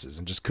open chances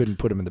and just couldn't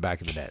put them in the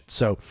back of the net.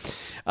 So,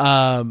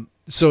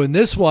 so in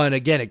this one,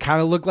 again, it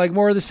kind of looked like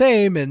more of the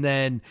same, and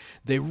then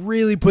they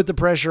really put the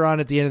pressure on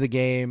at the end of the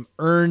game,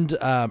 earned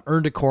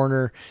a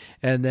corner,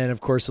 and then, of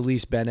course,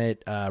 Elise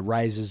Bennett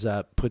rises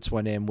up, puts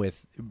one in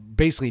with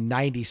basically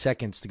 90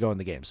 seconds to go in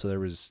the game. So there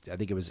was, I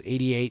think it was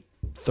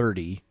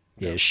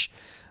 88-30-ish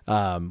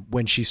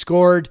when she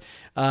scored.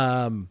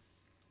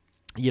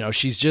 You know,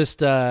 she's just,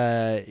 you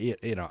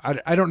know,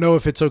 I don't know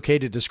if it's okay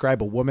to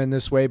describe a woman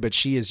this way, but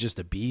she is just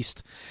a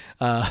beast.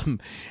 And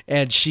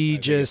she I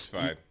think just,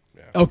 it's fine.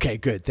 Yeah. Okay,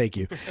 good. Thank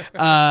you.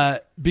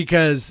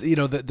 Because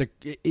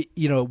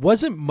it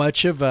wasn't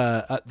much of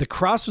the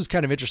cross was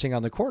kind of interesting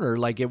on the corner.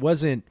 Like it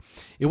wasn't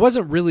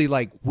really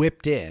like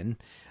whipped in.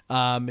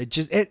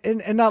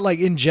 And not like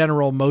in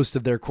general, most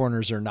of their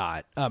corners are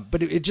not.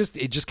 But it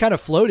just kind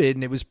of floated,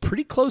 and it was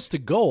pretty close to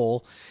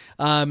goal.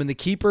 And the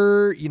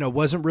keeper,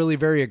 wasn't really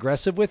very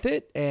aggressive with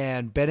it,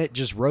 and Bennett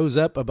just rose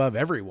up above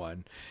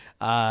everyone,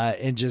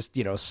 and just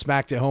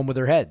smacked it home with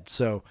her head.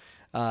 So.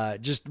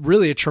 Just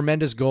really a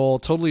tremendous goal,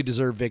 totally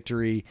deserved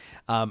victory.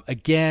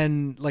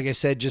 Again, like I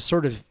said, just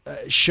sort of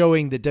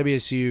showing that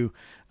WSU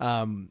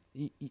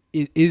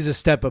is a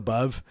step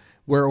above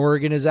where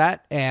Oregon is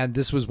at. And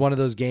this was one of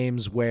those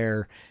games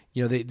where,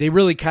 they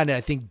really kind of,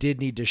 I think, did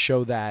need to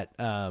show that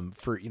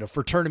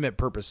for tournament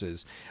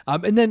purposes.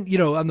 And then,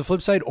 on the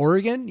flip side,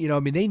 Oregon,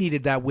 they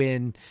needed that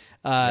win.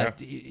 That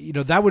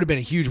would have been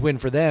a huge win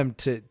for them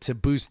to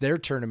boost their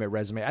tournament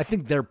resume. I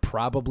think they're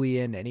probably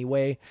in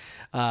anyway.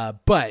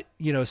 But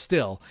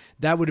still,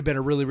 that would have been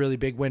a really, really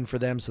big win for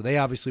them. So they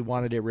obviously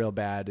wanted it real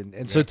bad.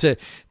 And so to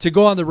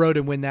go on the road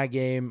and win that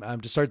game,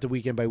 to start the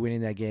weekend by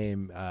winning that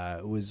game,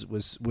 was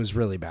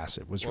really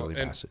massive,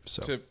 massive.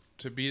 So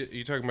to be,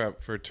 you talking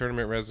about for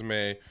tournament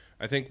resume,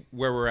 I think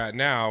where we're at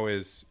now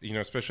is,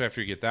 especially after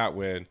you get that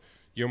win,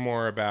 you're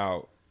more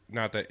about,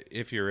 not that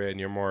if you're in,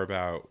 you're more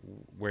about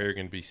where you're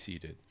going to be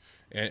seated.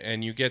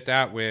 And you get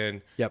that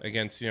win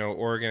against,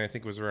 Oregon, I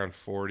think was around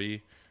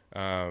 40.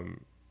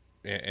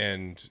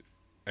 And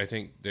I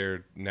think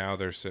they're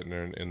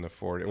sitting in the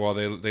 40. Well,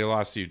 they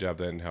lost to UW, that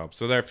didn't help.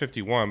 So they're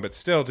 51, but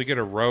still to get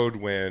a road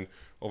win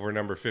over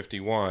number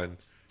 51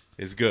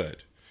 is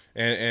good.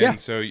 And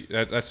so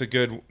that's a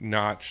good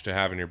notch to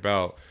have in your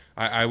belt.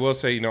 I will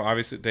say,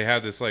 obviously they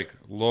have this like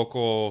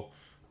local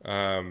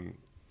kind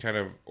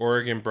of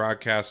Oregon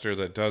broadcaster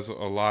that does a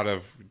lot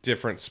of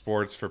different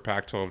sports for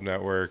Pac-12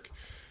 Network,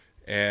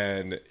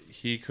 and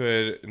he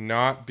could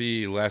not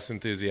be less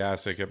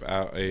enthusiastic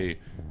about a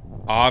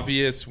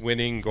obvious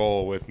winning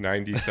goal with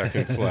 90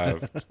 seconds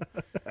left.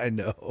 I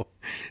know.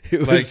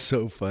 It was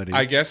so funny.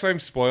 I guess I'm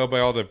spoiled by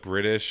all the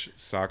British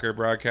soccer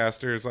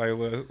broadcasters I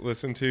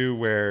listen to,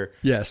 where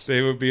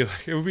it would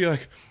be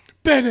like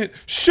Bennett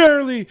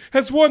Shirley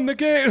has won the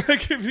game.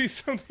 Like it'd be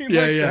something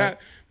that.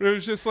 But it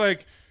was just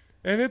like,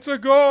 and it's a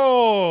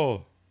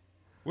goal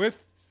with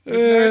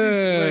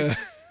 90,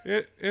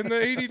 in the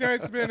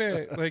 89th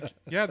minute. Like,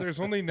 there's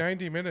only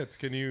 90 minutes.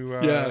 Can you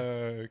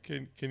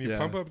can you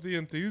pump up the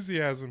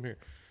enthusiasm here?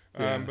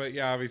 But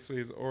obviously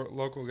he's a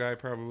local guy,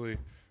 probably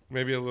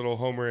maybe a little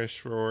homerish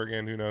for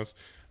Oregon. Who knows?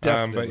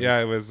 But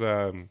it was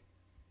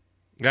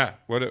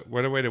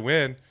what a way to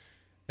win.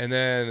 And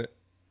then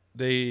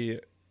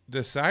they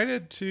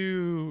decided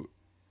to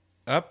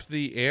up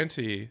the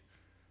ante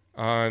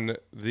on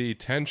the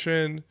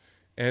tension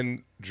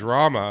and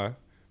drama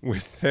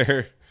with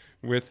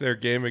their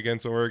game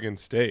against Oregon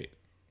State,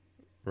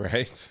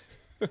 right?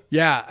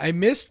 I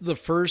missed the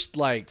first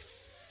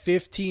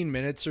 15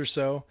 minutes or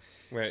so.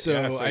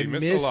 So I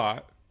missed a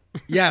lot.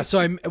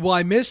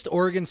 I missed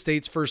Oregon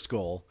State's first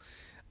goal.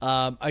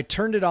 I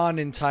turned it on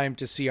in time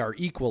to see our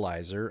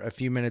equalizer a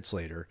few minutes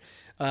later.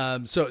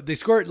 So they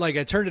scored.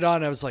 I turned it on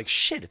and I was like,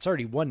 shit, it's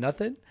already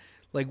 1-0.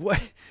 Like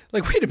what?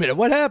 Like, wait a minute,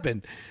 what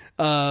happened?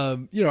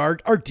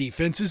 Our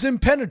defense is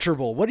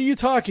impenetrable. What are you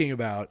talking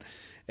about?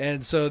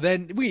 And so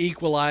then we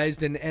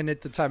equalized, and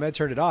at the time I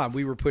turned it on,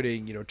 we were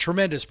putting,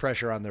 tremendous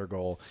pressure on their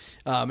goal.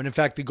 And in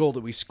fact, the goal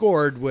that we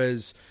scored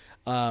was,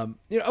 I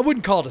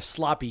wouldn't call it a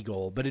sloppy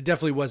goal, but it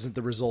definitely wasn't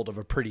the result of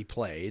a pretty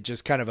play. It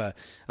just kind of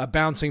a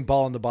bouncing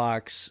ball in the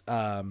box.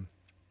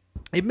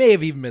 It may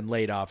have even been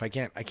laid off. I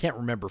can't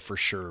remember for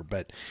sure,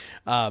 but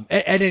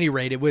at any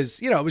rate, it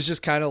was it was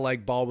just kind of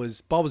like ball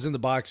was in the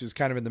box, it was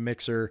kind of in the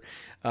mixer,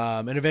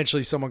 and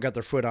eventually someone got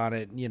their foot on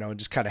it, and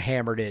just kind of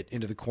hammered it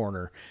into the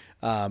corner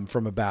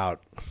from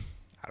about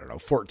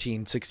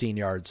 14, 16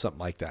 yards, something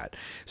like that.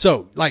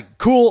 So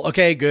cool.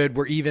 Okay, good.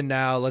 We're even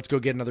now. Let's go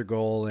get another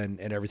goal and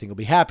everything will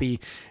be happy.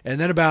 And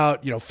then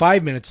about,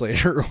 5 minutes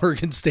later,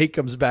 Oregon State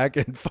comes back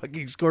and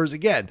fucking scores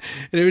again.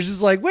 And it was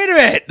just like, wait a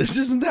minute, this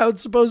isn't how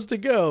it's supposed to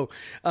go.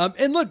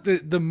 And look,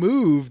 the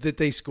move that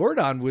they scored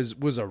on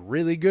was a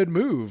really good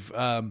move.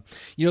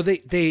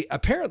 They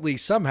apparently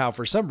somehow,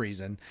 for some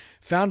reason,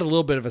 found a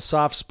little bit of a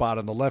soft spot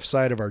on the left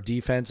side of our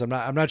defense. I'm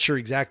not sure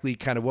exactly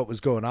kind of what was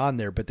going on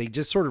there, but they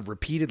just sort of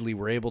repeatedly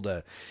were able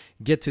to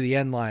get to the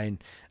end line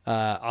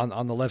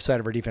on the left side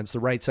of our defense, the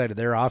right side of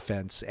their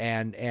offense,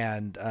 and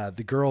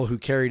the girl who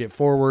carried it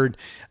forward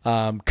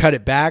cut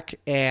it back,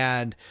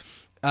 and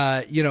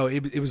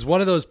it was one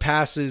of those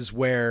passes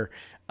where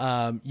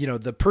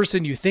the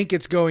person you think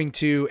it's going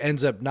to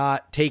ends up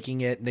not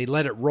taking it, and they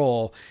let it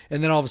roll.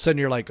 And then all of a sudden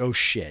you're like, oh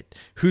shit,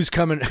 who's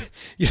coming,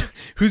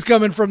 who's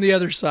coming from the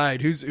other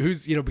side? Who's,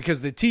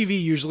 because the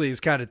TV usually is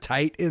kind of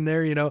tight in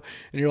there, and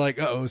you're like,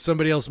 oh,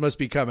 somebody else must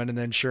be coming. And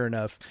then sure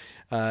enough,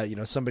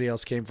 Somebody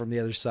else came from the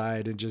other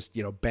side and just,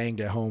 banged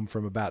it home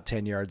from about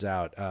 10 yards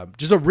out.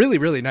 Just a really,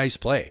 really nice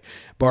play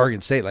by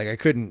Oregon State. Like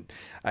could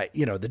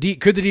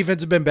the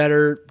defense have been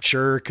better?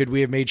 Sure. Could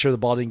we have made sure the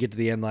ball didn't get to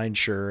the end line?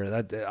 Sure.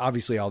 That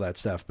obviously all that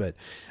stuff, but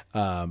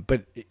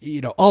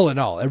all in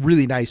all, a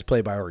really nice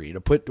play by Oregon.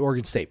 Put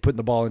Oregon State putting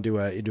the ball into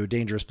a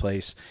dangerous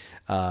place,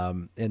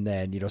 and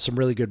then some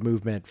really good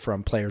movement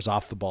from players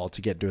off the ball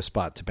to get into a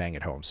spot to bang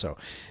it home. So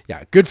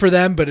yeah, good for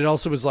them. But it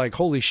also was like,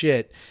 holy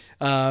shit.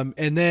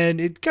 And then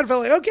it kind of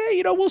felt like,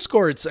 okay, we'll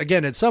score it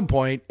again at some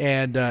point.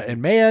 And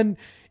man,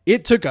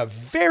 it took a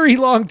very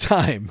long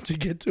time to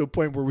get to a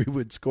point where we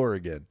would score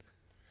again.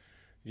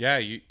 Yeah,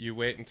 you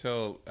wait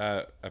until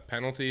a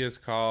penalty is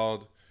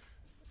called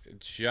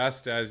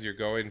just as you're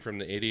going from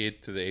the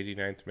 88th to the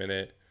 89th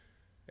minute.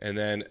 And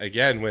then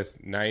again,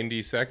 with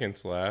 90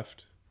 seconds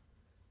left,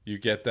 you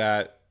get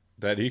that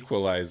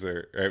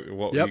equalizer.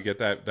 Yep. You get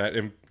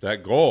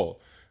that goal.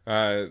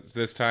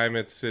 This time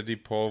it's Sidney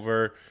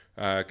Pulver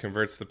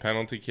converts the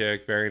penalty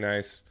kick. Very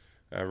nice,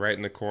 right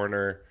in the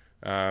corner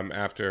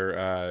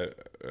after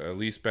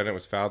Elise Bennett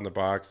was fouled in the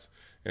box.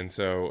 And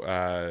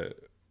so,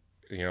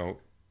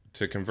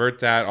 to convert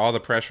that, all the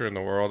pressure in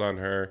the world on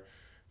her,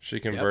 she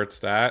converts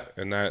that,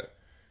 and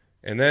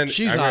then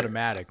she's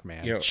automatic,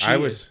 man. She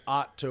is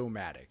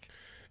automatic.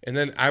 And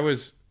then I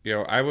was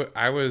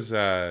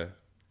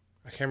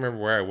I can't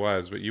remember where I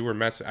was, but you were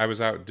I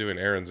was out doing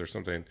errands or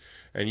something,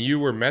 and you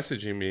were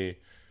messaging me,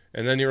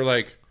 and then you were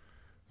like,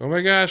 "Oh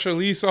my gosh,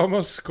 Elise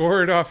almost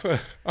scored off a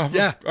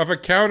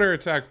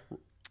counterattack."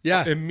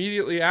 Yeah,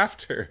 immediately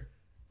after.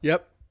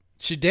 Yep,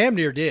 she damn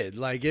near did.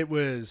 Like I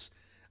was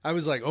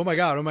like, "Oh my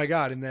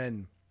god," and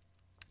then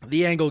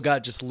the angle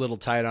got just a little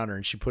tight on her,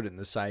 and she put it in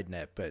the side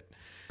net. But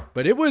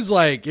it was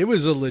a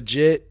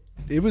legit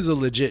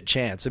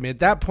chance. I mean, at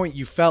that point,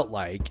 you felt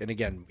like, and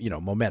again,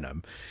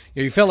 momentum.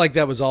 You felt like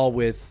that was all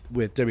with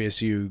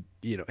WSU,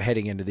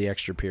 heading into the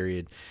extra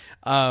period.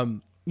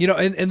 And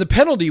the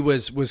penalty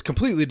was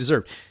completely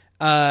deserved.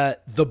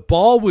 The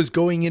ball was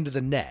going into the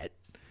net,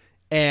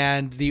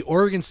 and the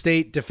Oregon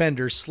State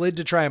defender slid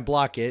to try and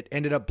block it,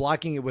 ended up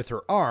blocking it with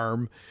her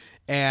arm,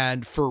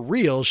 and for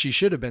real, she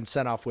should have been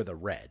sent off with a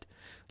red.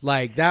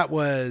 Like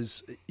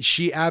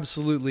she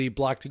absolutely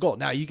blocked a goal.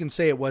 Now you can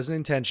say it wasn't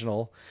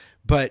intentional,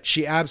 but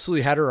she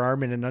absolutely had her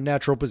arm in an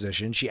unnatural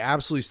position. She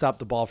absolutely stopped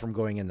the ball from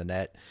going in the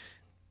net.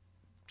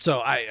 So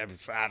I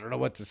don't know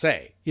what to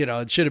say.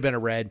 It should have been a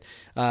red.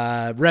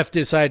 Ref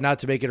decided not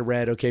to make it a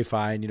red. Okay,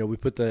 fine. We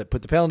put the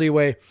penalty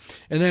away,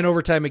 and then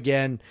overtime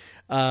again.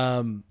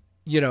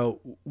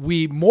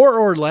 We more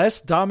or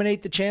less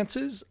dominate the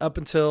chances up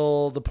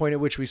until the point at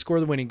which we score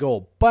the winning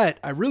goal. But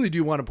I really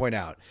do want to point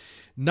out,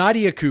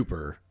 Nadia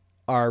Cooper,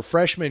 our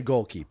freshman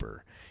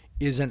goalkeeper,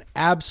 is an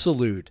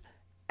absolute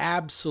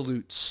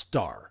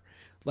star.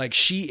 Like,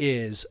 she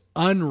is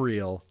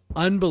unreal,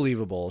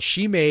 unbelievable.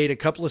 She made a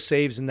couple of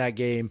saves in that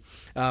game.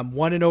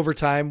 One in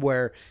overtime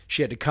where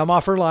she had to come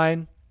off her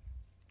line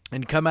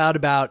and come out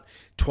about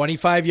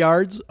 25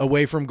 yards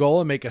away from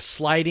goal and make a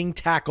sliding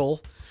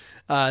tackle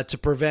to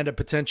prevent a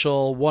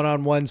potential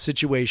one-on-one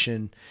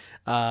situation.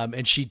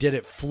 And she did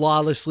it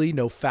flawlessly,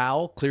 no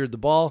foul, cleared the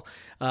ball.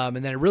 And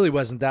then it really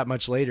wasn't that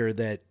much later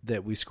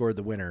that we scored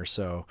the winner.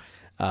 So,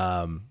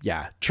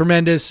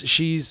 tremendous.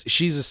 She's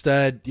a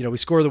stud. We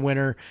score the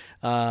winner,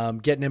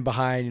 getting in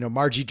behind,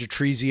 Margie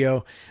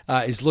Detrezio,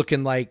 is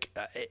looking like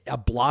a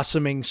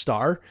blossoming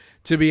star,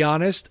 to be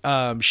honest.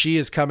 She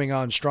is coming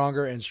on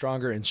stronger and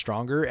stronger and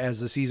stronger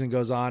as the season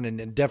goes on,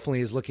 and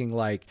definitely is looking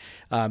like,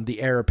 the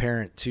heir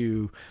apparent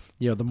to,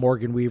 the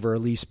Morgan Weaver,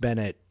 Elise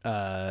Bennett,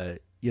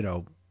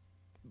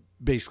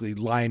 basically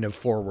line of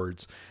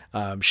forwards.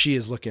 She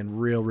is looking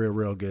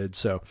real good.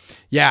 So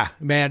yeah,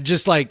 man,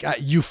 just like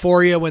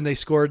euphoria when they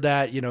scored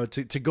that,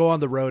 to go on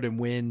the road and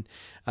win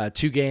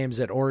 2 games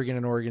at Oregon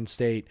and Oregon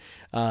State.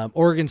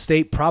 Oregon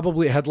State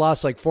probably had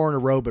lost like 4 in a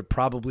row, but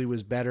probably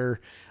was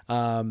better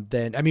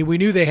we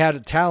knew they had a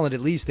talent. At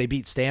least they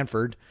beat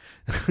Stanford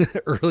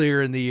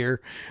earlier in the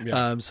year.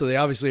 Yeah. So they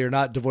obviously are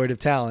not devoid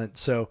of talent.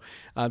 So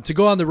to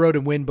go on the road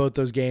and win both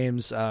those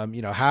games,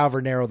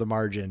 however narrow the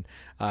margin,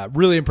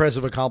 really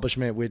impressive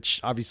accomplishment, which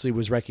obviously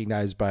was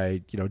recognized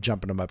by,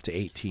 jumping them up to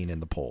 18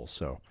 in the poll.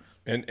 So,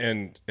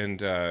 and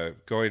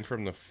going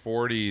from the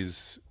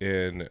 40s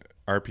in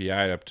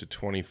RPI up to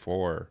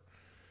 24.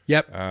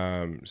 Yep.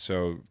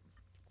 So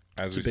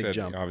as we said,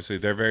 jump. Obviously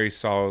they're very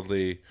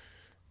solidly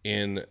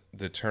in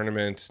the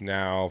tournament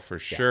now for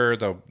sure.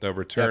 They'll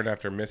return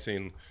after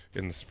missing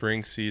in the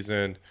spring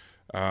season.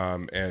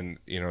 And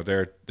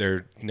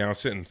they're now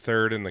sitting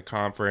 3rd in the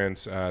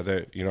conference.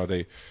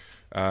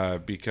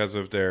 Because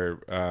of their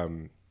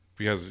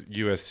because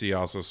USC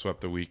also swept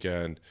the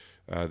weekend,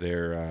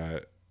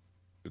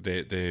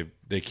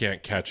 they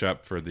can't catch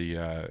up for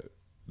the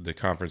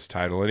conference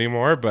title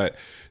anymore, but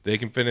they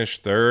can finish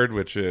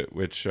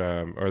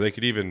 3rd, or they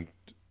could even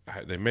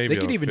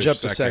jump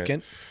to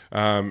second.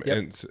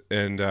 And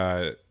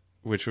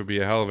which would be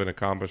a hell of an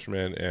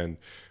accomplishment. And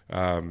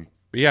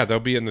they'll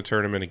be in the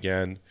tournament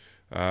again.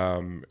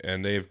 And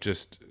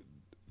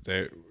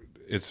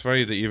it's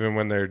funny that even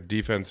when their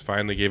defense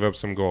finally gave up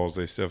some goals,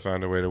 they still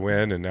found a way to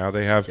win. And now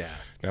they have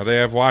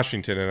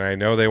Washington, and I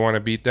know they want to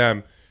beat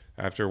them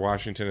after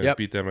Washington has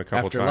beat them a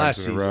couple After times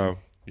last in a row.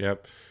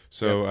 Yep.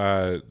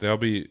 So they'll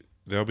be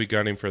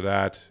gunning for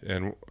that,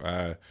 and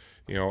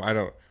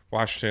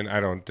Washington. I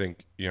don't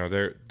think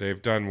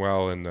they've done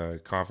well in the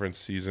conference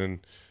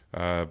season,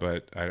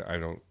 but I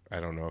don't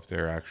know if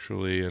they're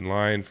actually in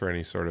line for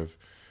any sort of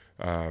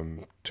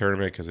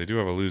tournament, because they do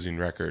have a losing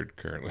record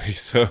currently.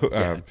 So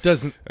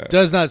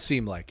does not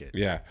seem like it.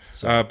 Yeah.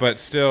 But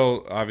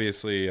still,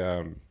 obviously,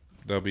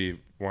 they'll be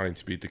wanting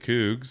to beat the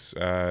Cougs.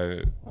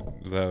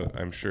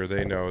 I'm sure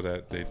they know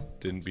that they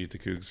didn't beat the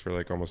Cougs for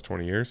like almost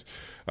 20 years.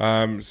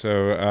 But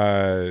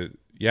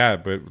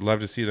love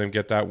to see them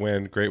get that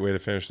win. Great way to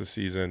finish the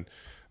season.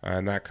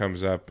 And that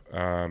comes up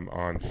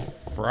on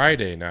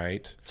Friday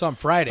night. It's on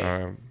Friday.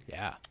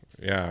 Yeah,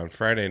 on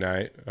Friday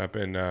night up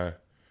in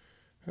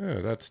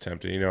that's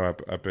tempting.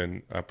 Up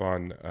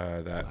on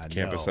that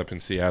campus up in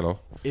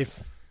Seattle.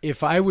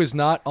 If I was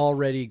not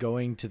already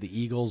going to the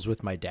Eagles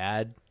with my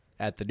dad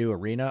at the new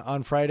arena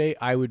on Friday,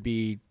 I would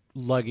be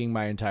lugging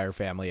my entire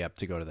family up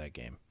to go to that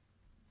game.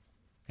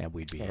 And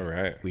we'd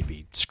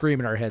be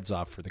screaming our heads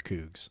off for the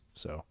Cougs.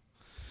 So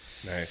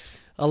nice.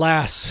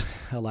 Alas.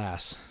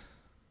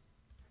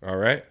 All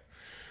right.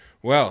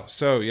 Well,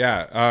 so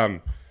yeah,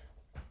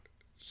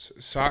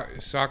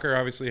 soccer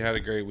obviously had a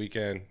great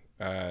weekend.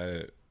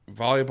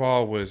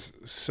 Volleyball was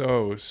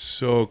so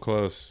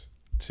close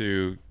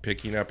to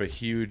picking up a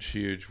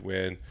huge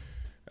win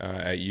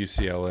at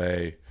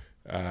UCLA,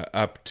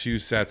 up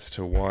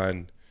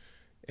 2-1,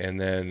 and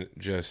then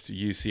just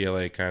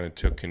UCLA kind of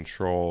took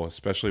control,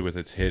 especially with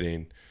its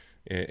hitting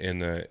in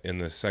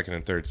the second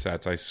and third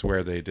sets. I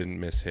swear they didn't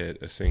miss hit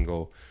a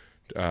single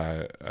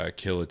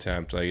kill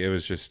attempt. Like, it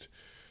was just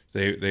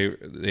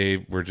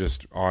they were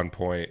just on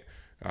point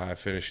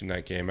finishing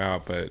that game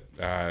out, but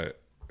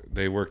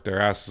they worked their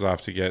asses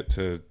off to get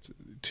to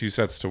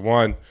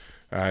 2-1.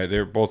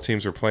 Both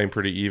teams were playing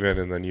pretty even,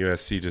 and then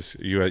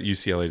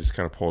UCLA just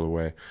kind of pulled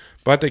away.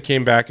 But they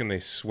came back and they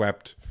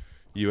swept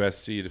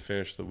USC to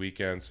finish the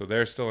weekend, so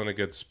they're still in a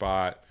good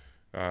spot.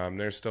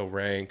 They're still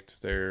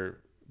ranked. They're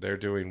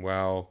doing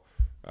well.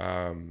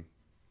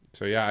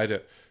 So yeah,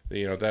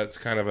 that's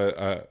kind of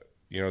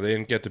they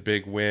didn't get the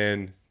big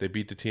win. They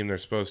beat the team they're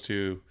supposed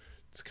to.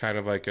 It's kind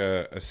of like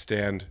a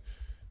stand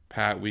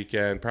pat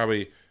weekend.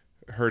 Probably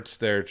hurts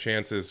their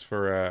chances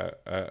for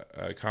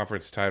a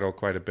conference title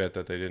quite a bit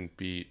that they didn't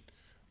beat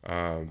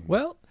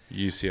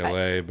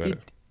UCLA. But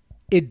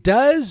it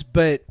does,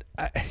 but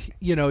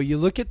you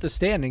look at the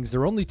standings,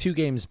 they're only 2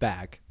 games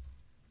back,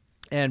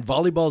 and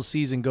volleyball's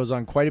season goes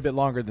on quite a bit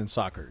longer than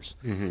soccer's.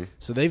 Mm-hmm.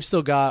 So they've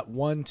still got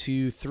 1,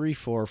 2, 3,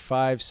 4,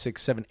 5,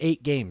 6, 7,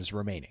 8 games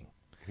remaining.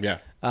 Yeah.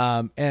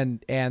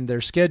 And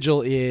their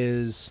schedule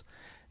is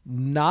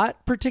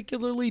not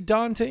particularly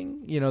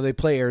daunting. They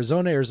play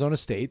Arizona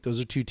State. Those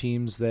are 2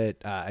 teams that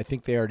I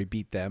think they already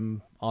beat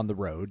them on the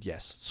road.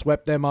 Yes,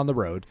 swept them on the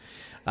road.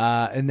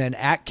 And then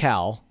at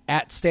Cal,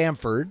 at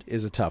Stanford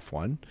is a tough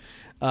one.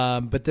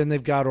 But then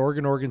they've got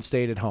Oregon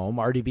State at home.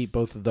 Already beat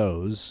both of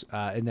those.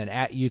 And then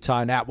at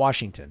Utah and at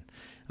Washington.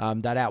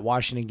 That at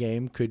Washington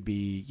game could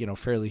be,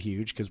 fairly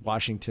huge because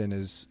Washington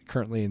is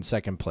currently in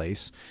second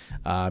place.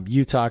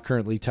 Utah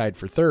currently tied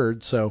for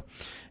third. So,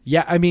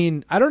 yeah, I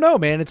mean, I don't know,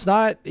 man. It's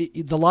not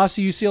the loss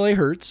to UCLA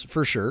hurts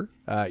for sure.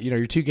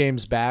 You're 2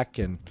 games back,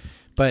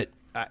 but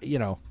you're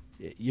not.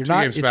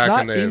 It's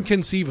not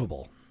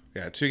inconceivable.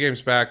 Yeah, 2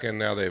 games back, and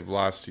now they've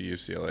lost to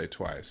UCLA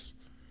twice.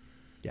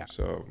 Yeah.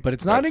 So, but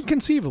it's not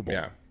inconceivable.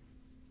 Yeah,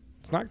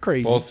 it's not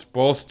crazy.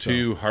 Both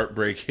 2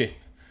 heartbreaking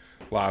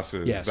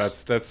losses.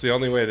 Yes. That's the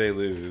only way they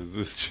lose.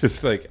 It's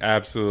just like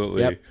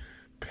absolutely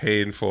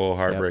painful,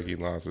 heartbreaking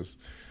losses.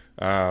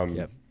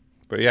 But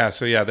yeah,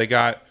 so yeah, they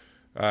got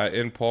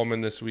in Pullman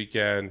this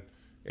weekend.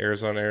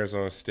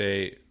 Arizona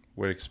State.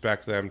 Would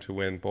expect them to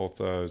win both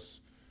those,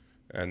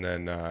 and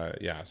then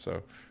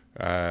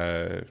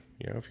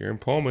if you're in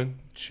Pullman,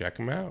 check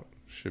them out.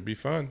 Should be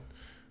fun.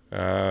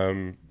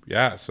 So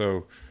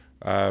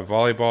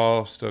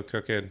volleyball still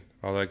cooking,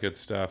 all that good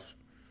stuff.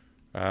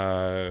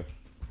 And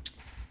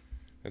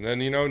then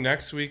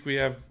next week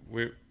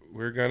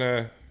we're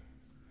gonna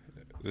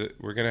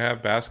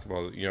have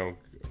basketball,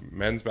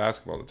 men's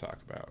basketball to talk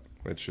about,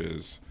 which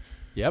is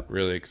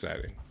really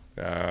exciting.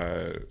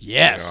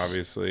 Yes,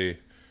 obviously.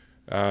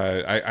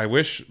 I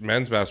wish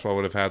men's basketball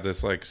would have had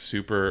this like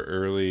super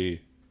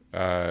early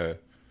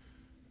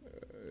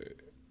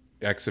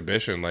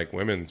exhibition like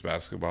women's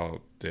basketball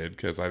did,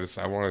 because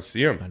I want to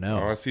see them. I know.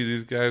 I want to see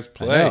these guys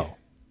play.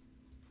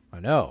 I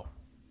know.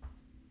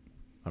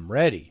 I'm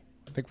ready.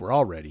 I think we're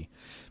all ready,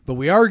 but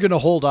we are going to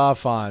hold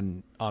off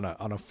on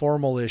a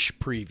formal-ish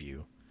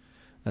preview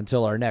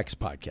until our next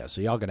podcast. So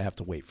y'all going to have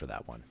to wait for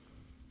that one.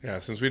 Yeah,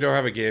 since we don't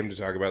have a game to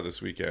talk about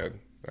this weekend,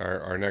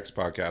 our next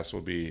podcast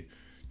will be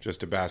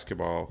just a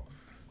basketball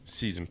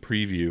season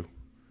preview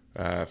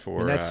for.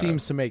 And that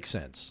seems to make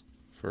sense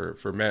for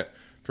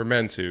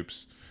men's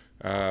hoops.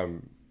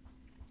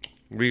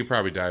 We could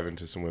probably dive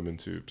into some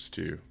women's hoops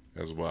too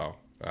as well.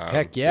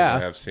 Heck yeah. I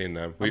have seen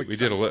them. I'm We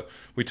did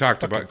we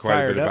talked Fucking about quite a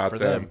fired bit up about for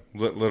them.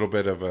 Little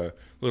bit of a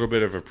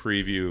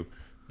preview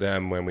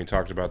them when we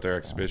talked about their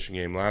exhibition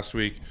game last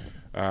week.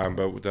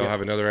 But they'll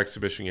have another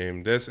exhibition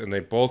game and they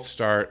both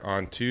start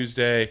on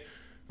Tuesday.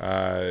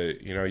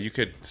 You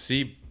could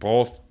see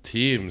both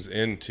teams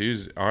on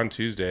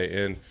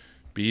Tuesday in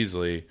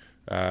Beasley.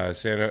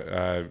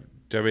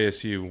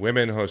 WSU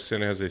women host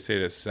San Jose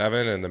State at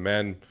 7, and the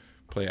men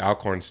play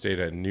Alcorn State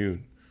at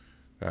noon,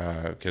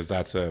 because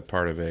that's a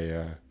part of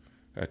a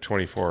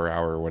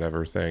 24-hour or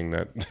whatever thing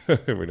that I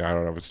don't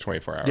know if it's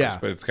 24 hours,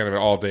 but it's kind of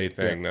an all-day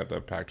thing that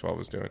the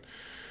Pac-12 is doing.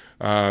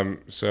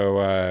 So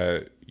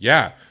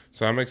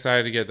I'm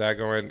excited to get that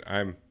going.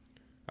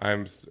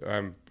 I'm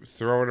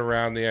throwing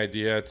around the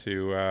idea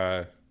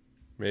to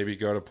maybe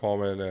go to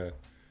Pullman a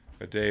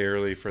day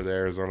early for the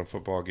Arizona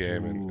football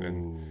game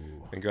and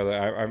go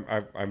there.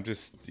 I'm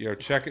just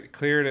check it,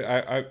 cleared it.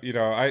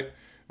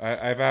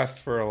 I've asked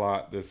for a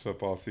lot this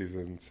football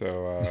season,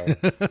 so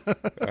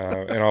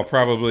and I'll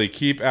probably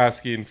keep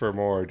asking for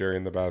more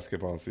during the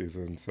basketball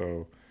season.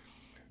 So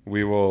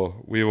we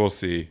will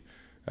see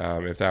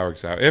if that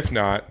works out. If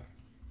not,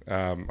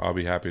 I'll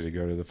be happy to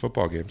go to the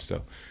football game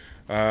still.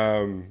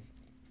 Either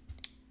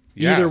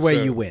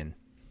way, you win.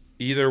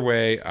 Either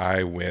way,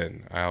 I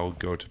win. I'll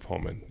go to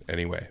Pullman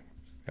anyway.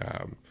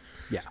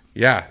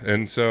 Yeah.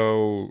 And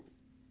so,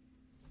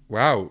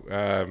 wow.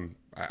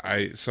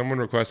 Someone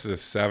requested a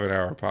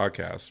 7-hour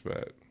podcast,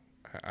 but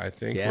I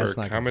think we're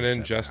coming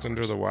in just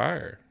under the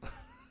wire.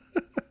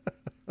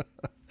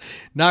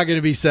 Not going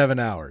to be 7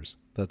 hours.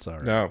 That's all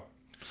right. No.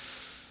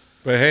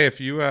 But hey, if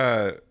you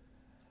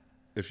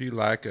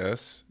like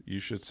us, you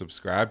should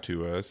subscribe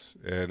to us.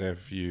 And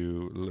if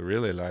you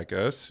really like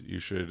us, you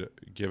should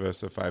give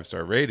us a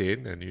 5-star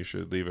rating, and you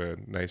should leave a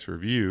nice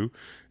review.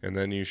 And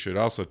then you should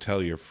also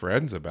tell your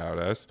friends about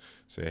us.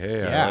 Say,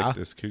 hey, I like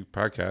this cute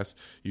podcast.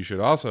 You should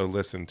also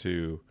listen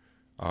to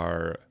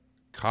our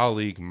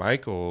colleague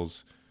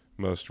Michael's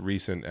most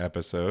recent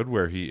episode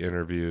where he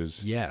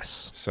interviews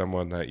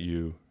someone that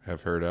you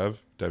have heard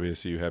of,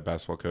 WSU head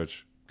basketball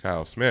coach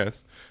Kyle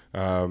Smith.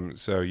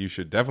 So you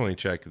should definitely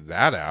check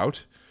that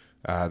out.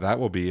 That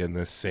will be in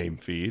this same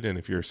feed, and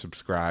if you're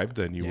subscribed,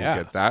 then you will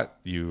get that.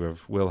 You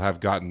will have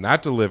gotten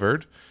that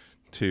delivered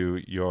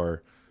to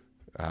your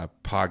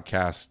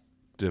podcast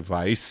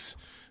device.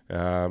 Do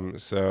all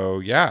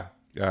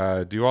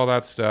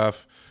that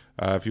stuff.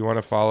 If you want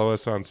to follow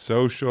us on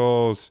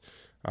socials,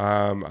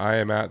 I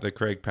am at the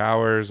Craig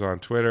Powers on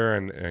Twitter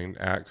and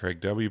at Craig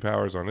W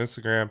Powers on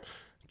Instagram.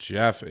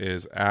 Jeff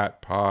is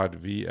at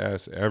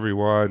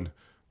PodVSEveryone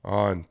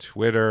on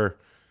Twitter.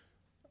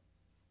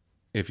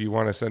 If you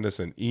want to send us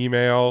an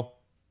email,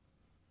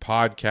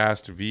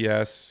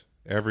 podcastversus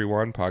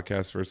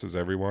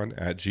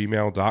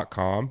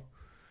gmail.com.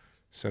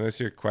 Send us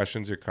your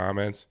questions, your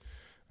comments.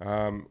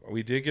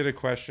 We did get a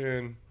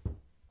question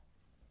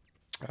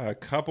a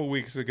couple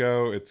weeks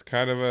ago. It's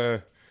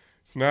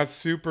it's not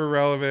super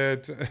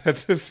relevant at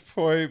this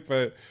point,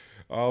 but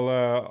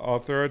I'll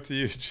throw it to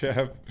you,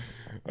 Jeff.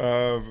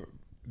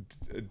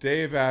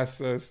 Dave asks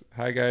us,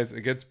 hi guys,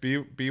 against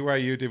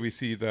BYU, did we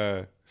see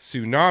the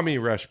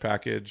tsunami rush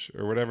package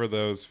or whatever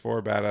those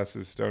 4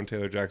 badasses, Stone,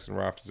 Taylor, Jackson,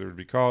 Rothstein would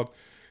be called?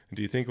 And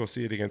do you think we'll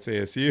see it against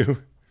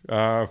ASU?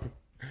 I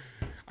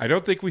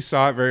don't think we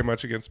saw it very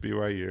much against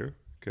BYU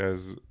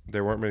because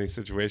there weren't many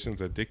situations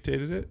that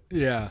dictated it.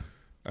 Yeah.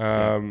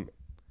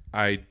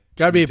 I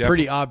gotta be a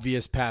pretty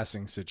obvious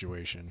passing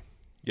situation.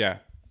 Yeah,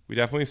 we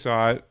definitely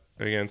saw it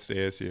against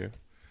ASU.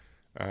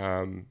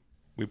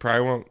 We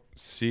probably won't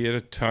see it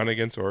a ton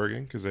against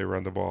Oregon because they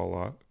run the ball a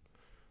lot.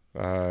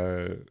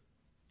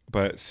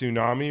 But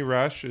tsunami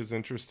rush is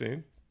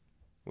interesting.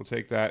 We'll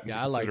take that into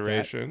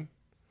consideration. Like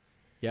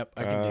that. Yep,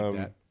 I can dig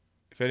that.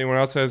 If anyone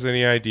else has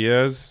any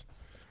ideas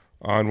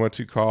on what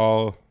to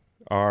call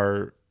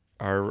our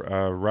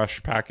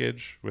rush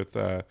package with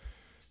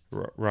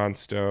Ron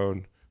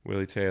Stone,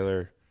 Willie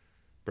Taylor,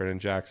 Brennan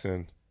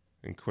Jackson,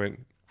 and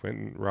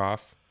Quentin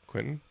Roth.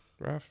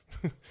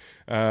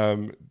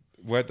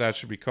 What that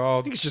should be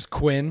called? I think it's just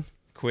Quinn.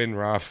 Quinn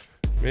Roth.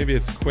 Maybe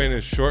it's Quinn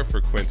is short for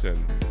Quentin.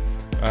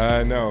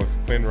 No,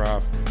 Quinn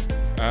Roth.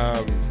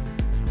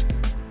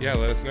 Let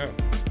us know.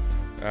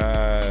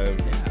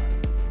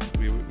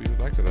 We would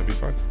like that. That'd be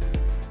fun.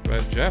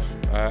 But Jeff,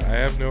 I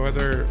have no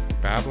other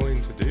babbling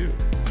to do.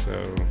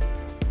 So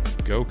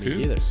go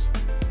Cougs.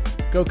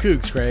 Go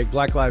Cougs, Craig.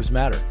 Black Lives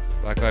Matter.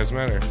 Black Lives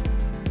Matter.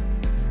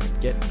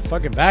 Get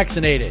fucking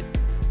vaccinated.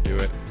 Do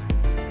it.